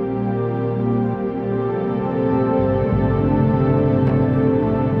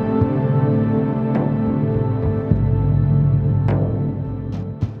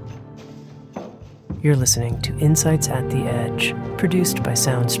 You're listening to Insights at the Edge, produced by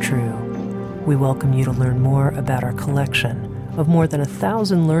Sounds True. We welcome you to learn more about our collection of more than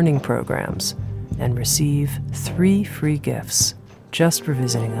 1,000 learning programs and receive 3 free gifts just for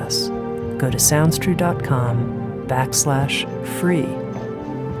visiting us. Go to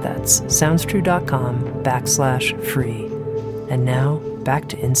SoundsTrue.com/free. That's SoundsTrue.com/free. And now, back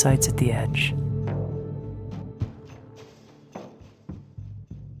to Insights at the Edge.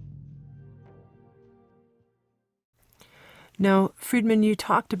 Now, Friedemann, you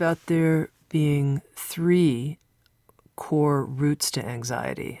talked about there being 3 core roots to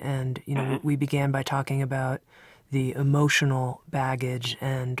anxiety. And, we began by talking about the emotional baggage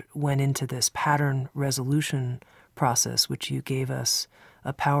and went into this pattern resolution process, which you gave us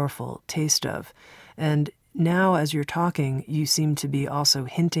a powerful taste of. And now, as you're talking, you seem to be also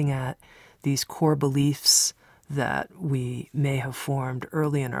hinting at these core beliefs that we may have formed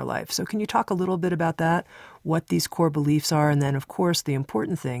early in our life. So can you talk a little bit about that, what these core beliefs are, and then, of course, the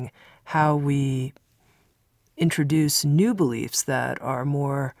important thing, how we introduce new beliefs that are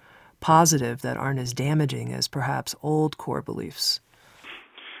more positive, that aren't as damaging as perhaps old core beliefs?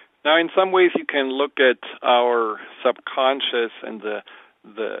 Now, in some ways, you can look at our subconscious and the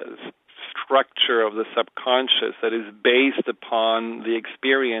structure of the subconscious that is based upon the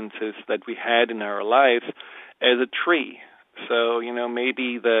experiences that we had in our lives as a tree. So,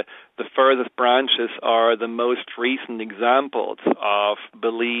 maybe the furthest branches are the most recent examples of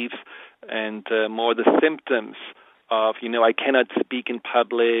beliefs and more the symptoms of, I cannot speak in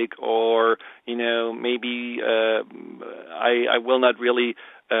public, or, maybe I will not really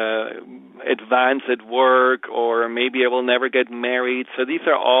advance at work, or maybe I will never get married. So these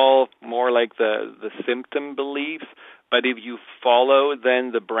are all more like the symptom beliefs. But if you follow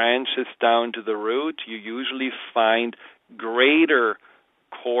then the branches down to the root, you usually find greater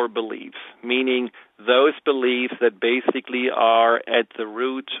core beliefs, meaning those beliefs that basically are at the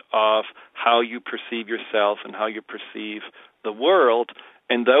root of how you perceive yourself and how you perceive the world.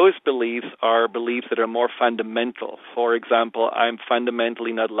 And those beliefs are beliefs that are more fundamental. For example, I'm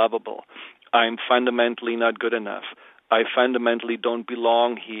fundamentally not lovable. I'm fundamentally not good enough. I fundamentally don't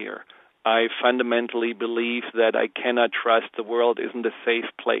belong here. I fundamentally believe that I cannot trust the world isn't a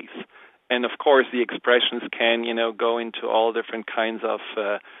safe place. And of course, the expressions can, go into all different kinds of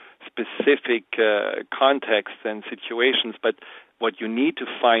specific contexts and situations. But what you need to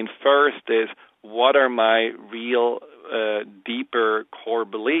find first is what are my real deeper core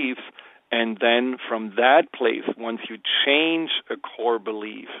beliefs, and then from that place, once you change a core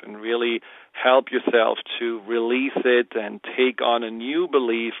belief and really help yourself to release it and take on a new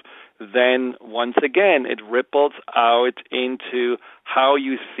belief, then once again it ripples out into how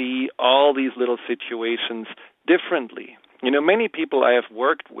you see all these little situations differently. Many people I have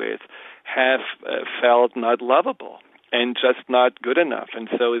worked with have felt not lovable and just not good enough, and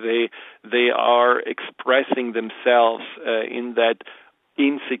so they are expressing themselves in that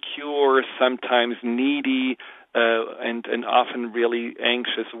insecure, sometimes needy, and often really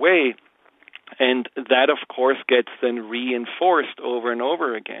anxious way. And that, of course, gets then reinforced over and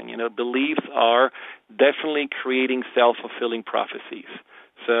over again. Beliefs are definitely creating self-fulfilling prophecies.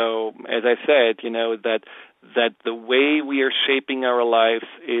 So, as I said, that the way we are shaping our lives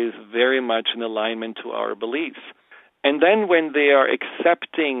is very much in alignment to our beliefs. And then when they are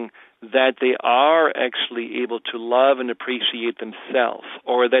accepting that they are actually able to love and appreciate themselves,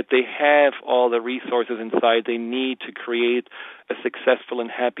 or that they have all the resources inside they need to create a successful and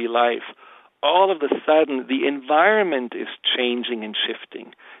happy life, all of a sudden the environment is changing and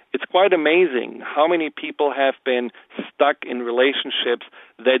shifting. It's quite amazing how many people have been stuck in relationships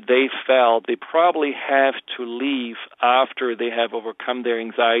that they felt they probably have to leave after they have overcome their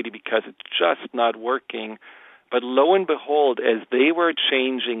anxiety because it's just not working. But lo and behold, as they were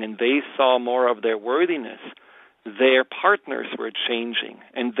changing and they saw more of their worthiness, their partners were changing,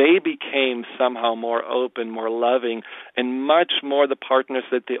 and they became somehow more open, more loving, and much more the partners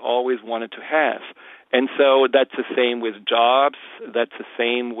that they always wanted to have. And so that's the same with jobs. That's the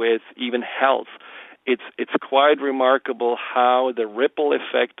same with even health. It's quite remarkable how the ripple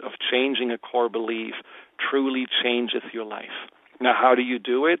effect of changing a core belief truly changes your life. Now, how do you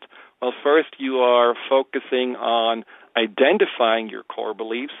do it? Well, first you are focusing on identifying your core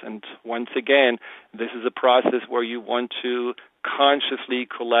beliefs. And once again, this is a process where you want to consciously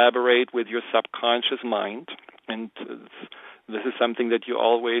collaborate with your subconscious mind. And this is something that you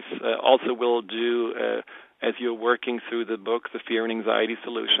always also will do as you're working through the book, The Fear and Anxiety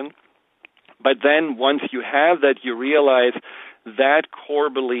Solution. But then once you have that, you realize that core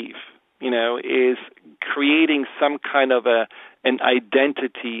belief, is creating some kind of an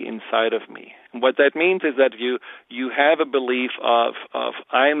identity inside of me. And what that means is that you have a belief of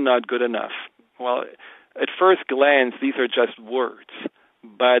I'm not good enough. Well, at first glance, these are just words,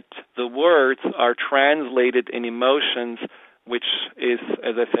 but the words are translated in emotions, which is,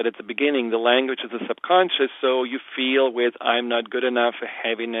 as I said at the beginning, the language of the subconscious. So you feel with I'm not good enough a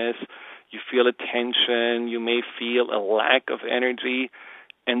heaviness, you feel a tension, you may feel a lack of energy.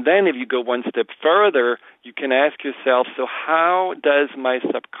 And then if you go one step further, you can ask yourself, so how does my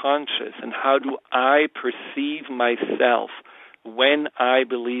subconscious and how do I perceive myself when I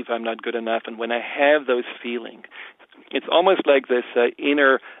believe I'm not good enough and when I have those feelings? It's almost like this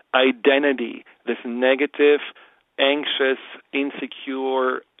inner identity, this negative, anxious,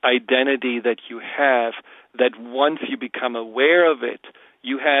 insecure identity that you have, that once you become aware of it,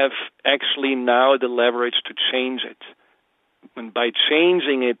 you have actually now the leverage to change it. And by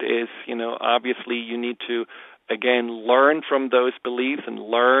changing it is, obviously you need to, again, learn from those beliefs and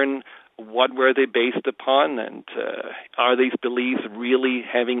learn what were they based upon, and are these beliefs really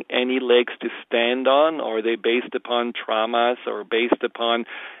having any legs to stand on, or are they based upon traumas or based upon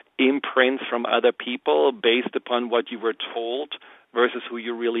imprints from other people, based upon what you were told versus who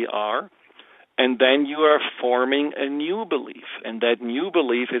you really are. And then you are forming a new belief, and that new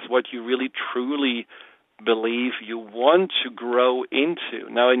belief is what you really truly believe you want to grow into.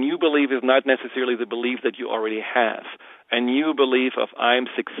 Now, a new belief is not necessarily the belief that you already have. A new belief of I'm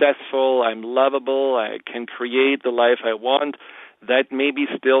successful, I'm lovable, I can create the life I want, that may be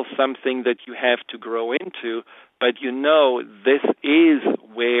still something that you have to grow into, but this is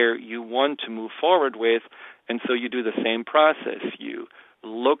where you want to move forward with, and so you do the same process. You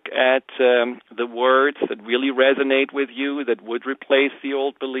look at the words that really resonate with you, that would replace the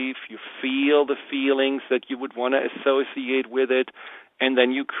old belief. You feel the feelings that you would want to associate with it, and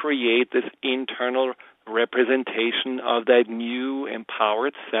then you create this internal representation of that new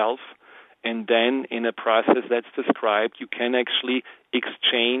empowered self. And then in a process that's described, you can actually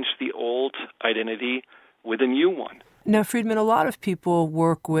exchange the old identity with a new one. Now, Friedemann, a lot of people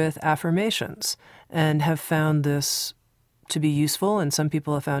work with affirmations and have found this to be useful, and some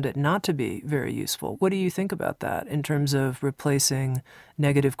people have found it not to be very useful. What do you think about that in terms of replacing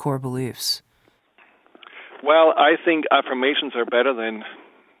negative core beliefs? Well, I think affirmations are better than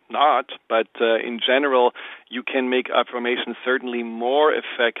not, but in general, you can make affirmations certainly more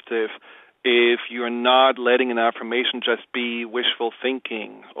effective if you're not letting an affirmation just be wishful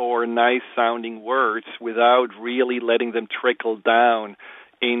thinking or nice-sounding words without really letting them trickle down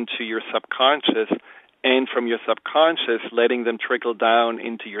into your subconscious, and from your subconscious, letting them trickle down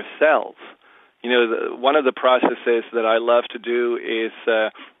into your cells. One of the processes that I love to do is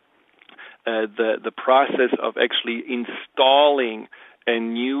the process of actually installing a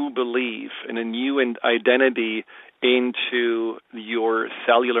new belief and a new identity into your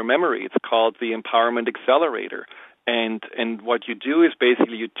cellular memory. It's called the Empowerment Accelerator. And what you do is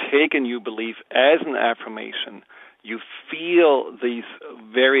basically you take a new belief as an affirmation. You feel these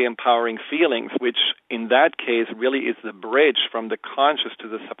very empowering feelings, which in that case really is the bridge from the conscious to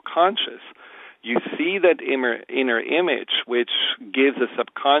the subconscious. you see that inner image, which gives the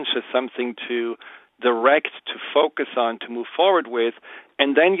subconscious something to direct, to focus on, to move forward with,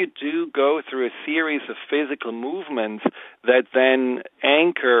 and then you do go through a series of physical movements that then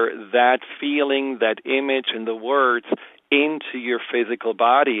anchor that feeling, that image, and the words into your physical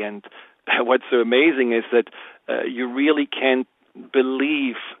body. And what's so amazing is that you really can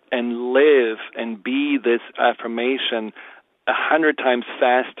believe and live and be this affirmation 100 times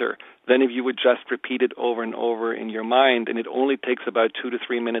faster than if you would just repeat it over and over in your mind, and it only takes about 2 to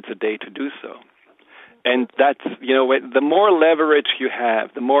 3 minutes a day to do so. And that's, the more leverage you have,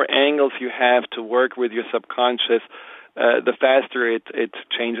 the more angles you have to work with your subconscious, the faster it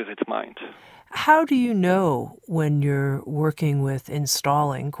changes its mind. How do you know when you're working with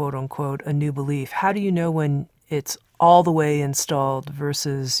installing, quote unquote, a new belief? How do you know when it's all the way installed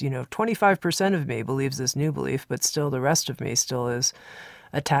versus, 25% of me believes this new belief, but still the rest of me still is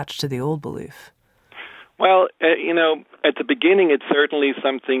attached to the old belief? Well, at the beginning, it's certainly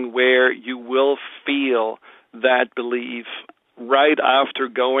something where you will feel that belief right after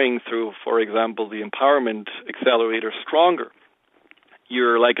going through, for example, the Empowerment Accelerator Stronger.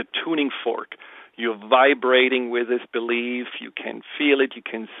 You're like a tuning fork. You're vibrating with this belief. You can feel it. You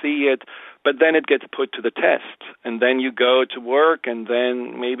can see it. But then it gets put to the test. And then you go to work, and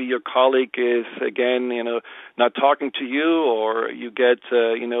then maybe your colleague is, again, not talking to you, or you get,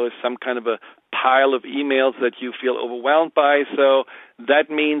 some kind of a pile of emails that you feel overwhelmed by. So that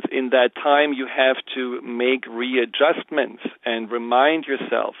means in that time you have to make readjustments and remind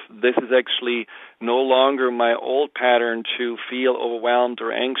yourself, this is actually no longer my old pattern to feel overwhelmed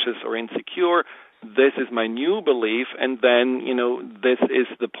or anxious or insecure. This is my new belief. And then, this is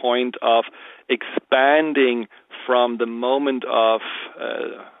the point of expanding from the moment of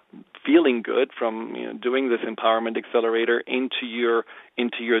feeling good from doing this Empowerment Accelerator into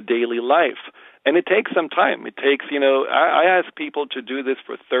your daily life. And it takes some time. It takes, I ask people to do this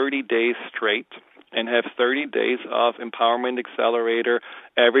for 30 days straight and have 30 days of Empowerment Accelerator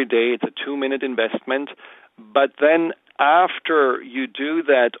every day. It's a 2-minute investment. But then after you do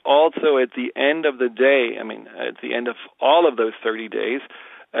that, also at the end of the day, at the end of all of those 30 days,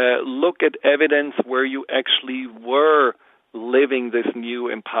 look at evidence where you actually were living this new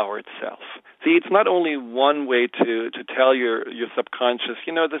empowered self. See, it's not only one way to tell your subconscious,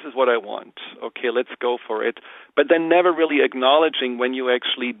 this is what I want. Okay, let's go for it. But then never really acknowledging when you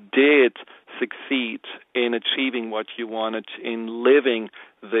actually did succeed in achieving what you wanted, in living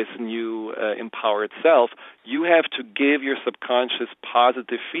this new empowered self. You have to give your subconscious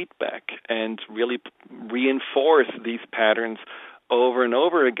positive feedback and really reinforce these patterns over and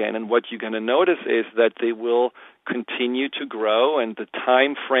over again. And what you're going to notice is that they will continue to grow, and the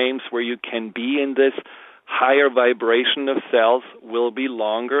time frames where you can be in this higher vibration of self will be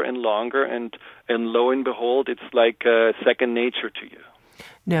longer and longer, and lo and behold, it's like second nature to you.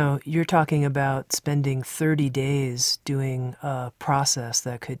 Now, you're talking about spending 30 days doing a process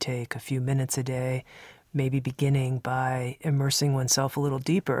that could take a few minutes a day, maybe beginning by immersing oneself a little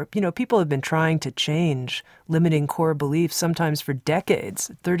deeper. People have been trying to change limiting core beliefs sometimes for decades.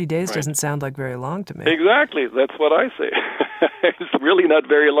 30 days Right. Doesn't sound like very long to me. Exactly. That's what I say. It's really not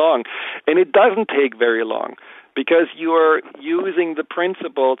very long. And it doesn't take very long because you are using the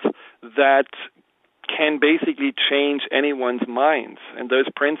principles that can basically change anyone's minds. And those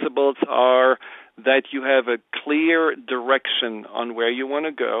principles are that you have a clear direction on where you want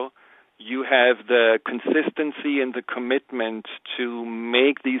to go. You have the consistency and the commitment to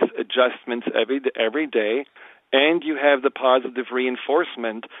make these adjustments every day, and you have the positive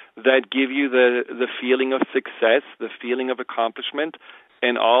reinforcement that give you the feeling of success, the feeling of accomplishment,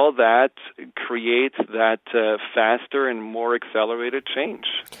 and all that creates that faster and more accelerated change.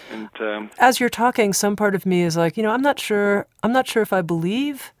 And as you're talking, some part of me is like, I'm not sure if I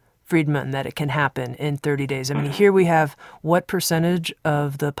believe Friedemann that it can happen in 30 days. Here we have what percentage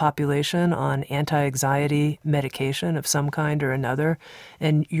of the population on anti-anxiety medication of some kind or another,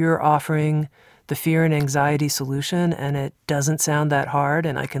 and you're offering the fear and anxiety solution, and it doesn't sound that hard,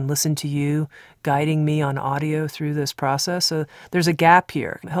 and I can listen to you guiding me on audio through this process. So there's a gap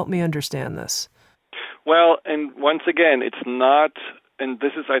here. Help me understand this. Well, and once again, it's not, and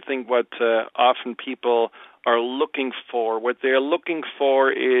this is, I think, what often people are looking for. What they're looking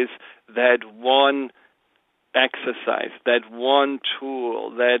for is that one exercise, that one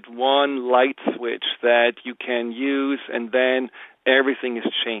tool, that one light switch that you can use, and then everything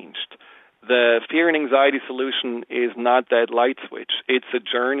is changed. The fear and anxiety solution is not that light switch. It's a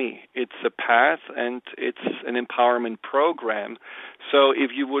journey, it's a path, and it's an empowerment program. So if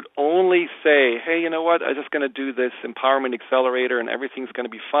you would only say, hey, you know what, I'm just going to do this empowerment accelerator and everything's going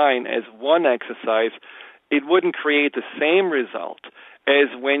to be fine as one exercise, it wouldn't create the same result as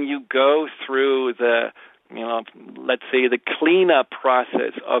when you go through the, let's say the cleanup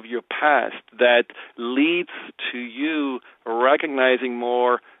process of your past that leads to you recognizing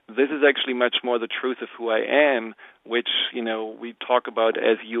more, this is actually much more the truth of who I am, which, we talk about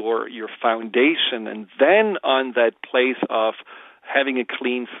as your foundation. And then on that place of having a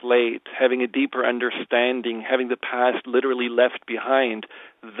clean slate, having a deeper understanding, having the past literally left behind,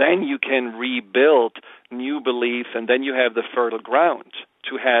 then you can rebuild new beliefs, and then you have the fertile ground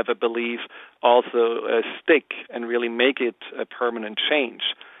to have a belief also stick and really make it a permanent change.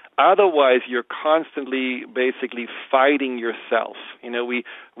 Otherwise, you're constantly basically fighting yourself.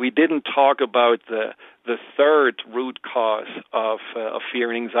 We didn't talk about the third root cause of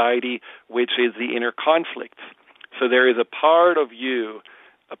fear and anxiety, which is the inner conflicts. So there is a part of you,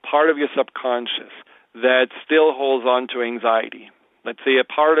 a part of your subconscious that still holds on to anxiety. Let's say a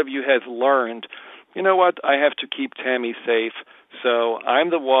part of you has learned, you know what, I have to keep Tami safe, so I'm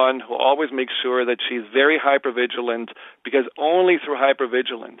the one who always makes sure that she's very hypervigilant, because only through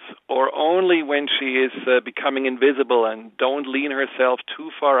hypervigilance, or only when she is becoming invisible and don't lean herself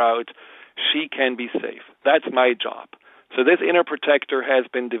too far out, she can be safe. That's my job. So this inner protector has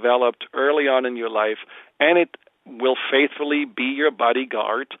been developed early on in your life, and it will faithfully be your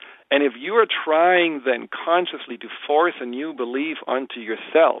bodyguard. And if you are trying then consciously to force a new belief onto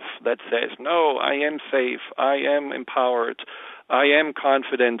yourself that says, no, I am safe, I am empowered, I am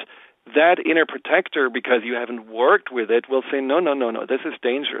confident, that inner protector, because you haven't worked with it, will say, no, this is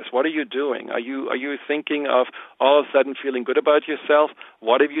dangerous. What are you doing? Are you thinking of all of a sudden feeling good about yourself?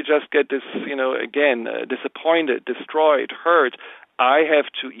 What if you just get this, disappointed, destroyed, hurt? I have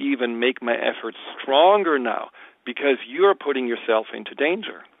to even make my efforts stronger now because you're putting yourself into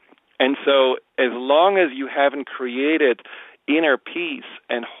danger. And so as long as you haven't created inner peace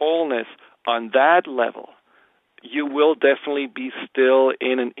and wholeness on that level, you will definitely be still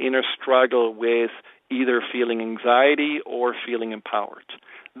in an inner struggle with either feeling anxiety or feeling empowered.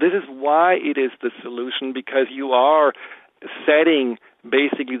 This is why it is the solution, because you are setting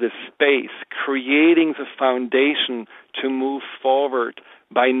basically the space, creating the foundation to move forward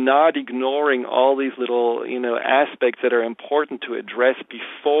by not ignoring all these little, aspects that are important to address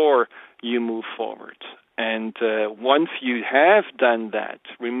before you move forward. And once you have done that,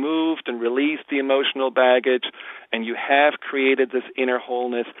 removed and released the emotional baggage, and you have created this inner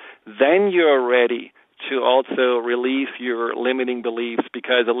wholeness, then you're ready to also release your limiting beliefs,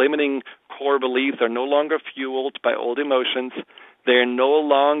 because the limiting core beliefs are no longer fueled by old emotions. They're no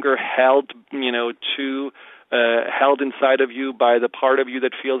longer held, held inside of you by the part of you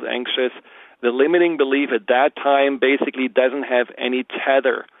that feels anxious. The limiting belief at that time basically doesn't have any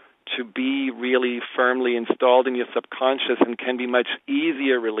tether to be really firmly installed in your subconscious, and can be much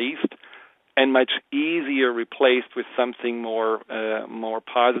easier released and much easier replaced with something more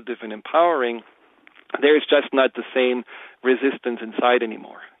positive and empowering. There's just not the same resistance inside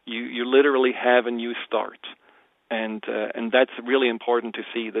anymore. You literally have a new start. And that's really important to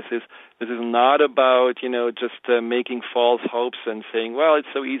see. This is not about just making false hopes and saying, well, it's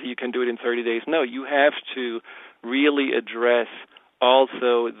so easy, you can do it in 30 days. No, you have to really address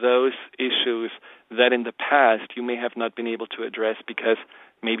also those issues that in the past you may have not been able to address because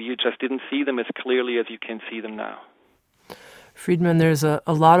maybe you just didn't see them as clearly as you can see them now. Friedemann, there's a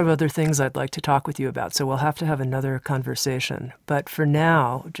lot of other things I'd like to talk with you about, so we'll have to have another conversation. But for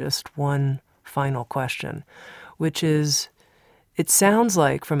now, just one final question, which is, it sounds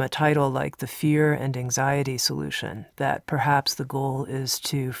like from a title like The Fear and Anxiety Solution that perhaps the goal is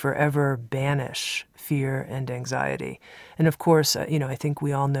to forever banish fear and anxiety. And of course, I think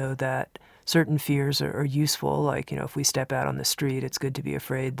we all know that certain fears are useful. Like, if we step out on the street, it's good to be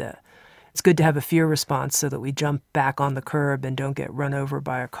afraid that it's good to have a fear response so that we jump back on the curb and don't get run over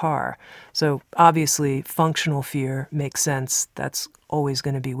by a car. So obviously, functional fear makes sense. That's always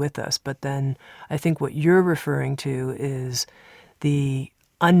going to be with us. But then I think what you're referring to is the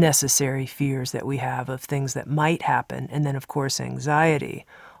unnecessary fears that we have of things that might happen. And then, of course, anxiety,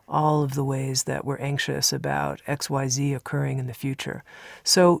 all of the ways that we're anxious about XYZ occurring in the future.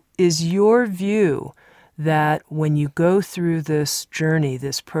 So is your view that when you go through this journey,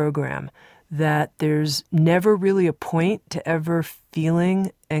 this program, that there's never really a point to ever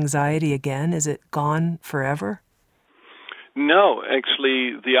feeling anxiety again? Is it gone forever? No,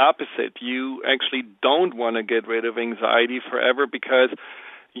 actually the opposite. You actually don't want to get rid of anxiety forever because,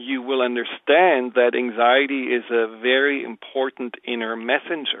 you will understand that anxiety is a very important inner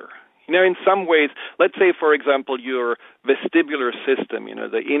messenger. In some ways, let's say, for example, your vestibular system,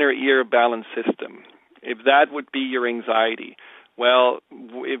 the inner ear balance system, if that would be your anxiety, well,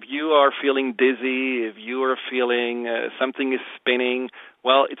 if you are feeling dizzy, if you are feeling something is spinning,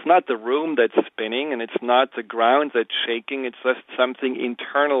 well, it's not the room that's spinning and it's not the ground that's shaking. It's just something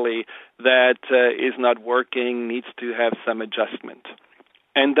internally that is not working, needs to have some adjustment.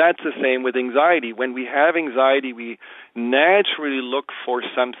 And that's the same with anxiety. When we have anxiety, we naturally look for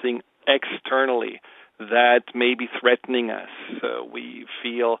something externally that may be threatening us. So we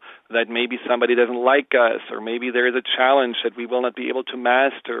feel that maybe somebody doesn't like us, or maybe there is a challenge that we will not be able to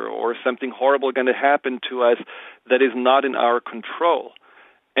master, or something horrible going to happen to us that is not in our control.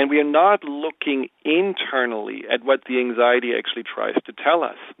 And we are not looking internally at what the anxiety actually tries to tell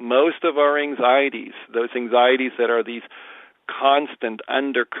us. Most of our anxieties, those anxieties that are these constant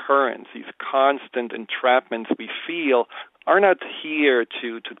undercurrents, these constant entrapments we feel, are not here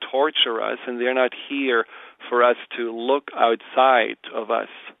to torture us, and they're not here for us to look outside of us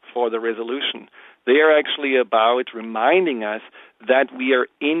for the resolution. They are actually about reminding us that we are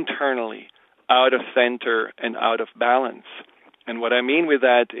internally out of center and out of balance. And what I mean with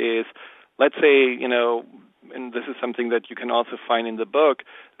that is, let's say, and this is something that you can also find in the book,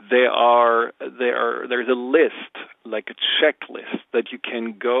 there's a list, like a checklist that you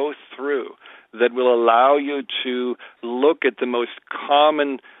can go through that will allow you to look at the most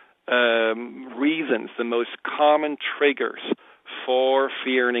common reasons, the most common triggers for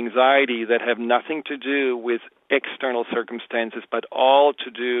fear and anxiety that have nothing to do with external circumstances, but all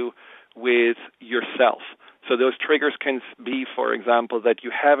to do with yourself. So those triggers can be, for example, that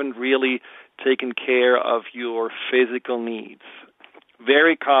you haven't really taken care of your physical needs.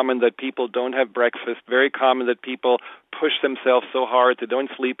 Very common that people don't have breakfast, very common that people push themselves so hard, they don't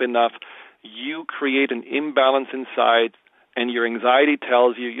sleep enough. You create an imbalance inside, and your anxiety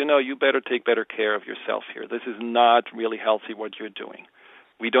tells you, you better take better care of yourself here. This is not really healthy what you're doing.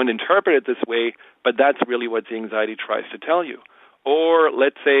 We don't interpret it this way, but that's really what the anxiety tries to tell you. Or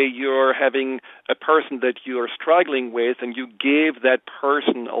let's say you're having a person that you're struggling with, and you give that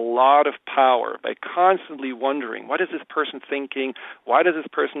person a lot of power by constantly wondering, what is this person thinking? Why does this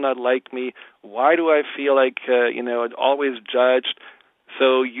person not like me? Why do I feel like, always judged?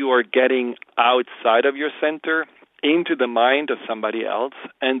 So you are getting outside of your center into the mind of somebody else,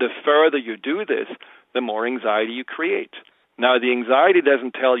 and the further you do this, the more anxiety you create. Now, the anxiety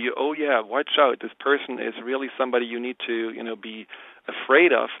doesn't tell you, oh, yeah, watch out, this person is really somebody you need to, be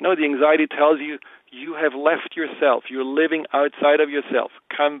afraid of. No, the anxiety tells you, you have left yourself. You're living outside of yourself.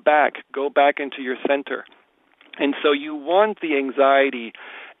 Come back. Go back into your center. And so you want the anxiety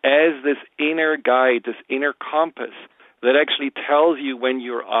as this inner guide, this inner compass that actually tells you when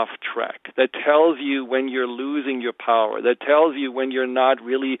you're off track, that tells you when you're losing your power, that tells you when you're not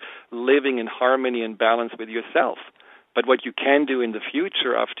really living in harmony and balance with yourself. But what you can do in the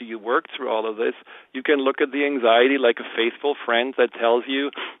future after you work through all of this, you can look at the anxiety like a faithful friend that tells you,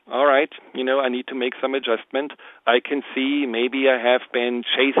 all right, I need to make some adjustment. I can see maybe I have been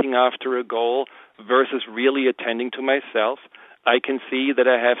chasing after a goal versus really attending to myself. I can see that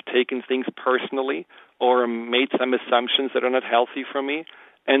I have taken things personally or made some assumptions that are not healthy for me.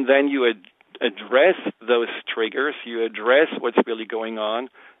 And then you address those triggers, you address what's really going on,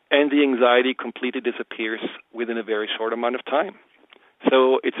 and the anxiety completely disappears within a very short amount of time.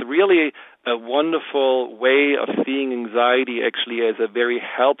 So it's really a wonderful way of seeing anxiety actually as a very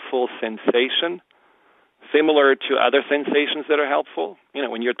helpful sensation, similar to other sensations that are helpful.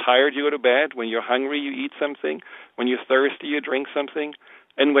 When you're tired, you go to bed. When you're hungry, you eat something. When you're thirsty, you drink something.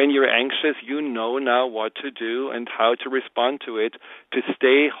 And when you're anxious, you know now what to do and how to respond to it to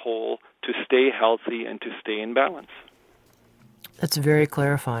stay whole, to stay healthy, and to stay in balance. That's very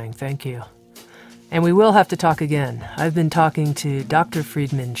clarifying. Thank you. And we will have to talk again. I've been talking to Dr.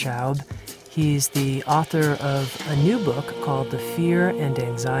 Friedemann Schaub. He's the author of a new book called The Fear and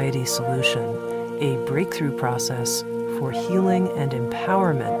Anxiety Solution, a breakthrough process for healing and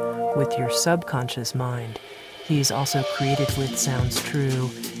empowerment with your subconscious mind. He's also created with Sounds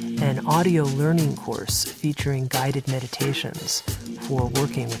True an audio learning course featuring guided meditations for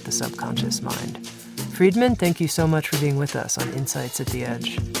working with the subconscious mind. Friedemann, thank you so much for being with us on Insights at the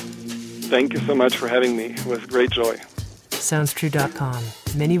Edge. Thank you so much for having me. It was great joy. SoundsTrue.com.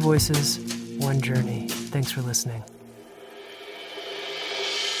 Many voices, one journey. Thanks for listening.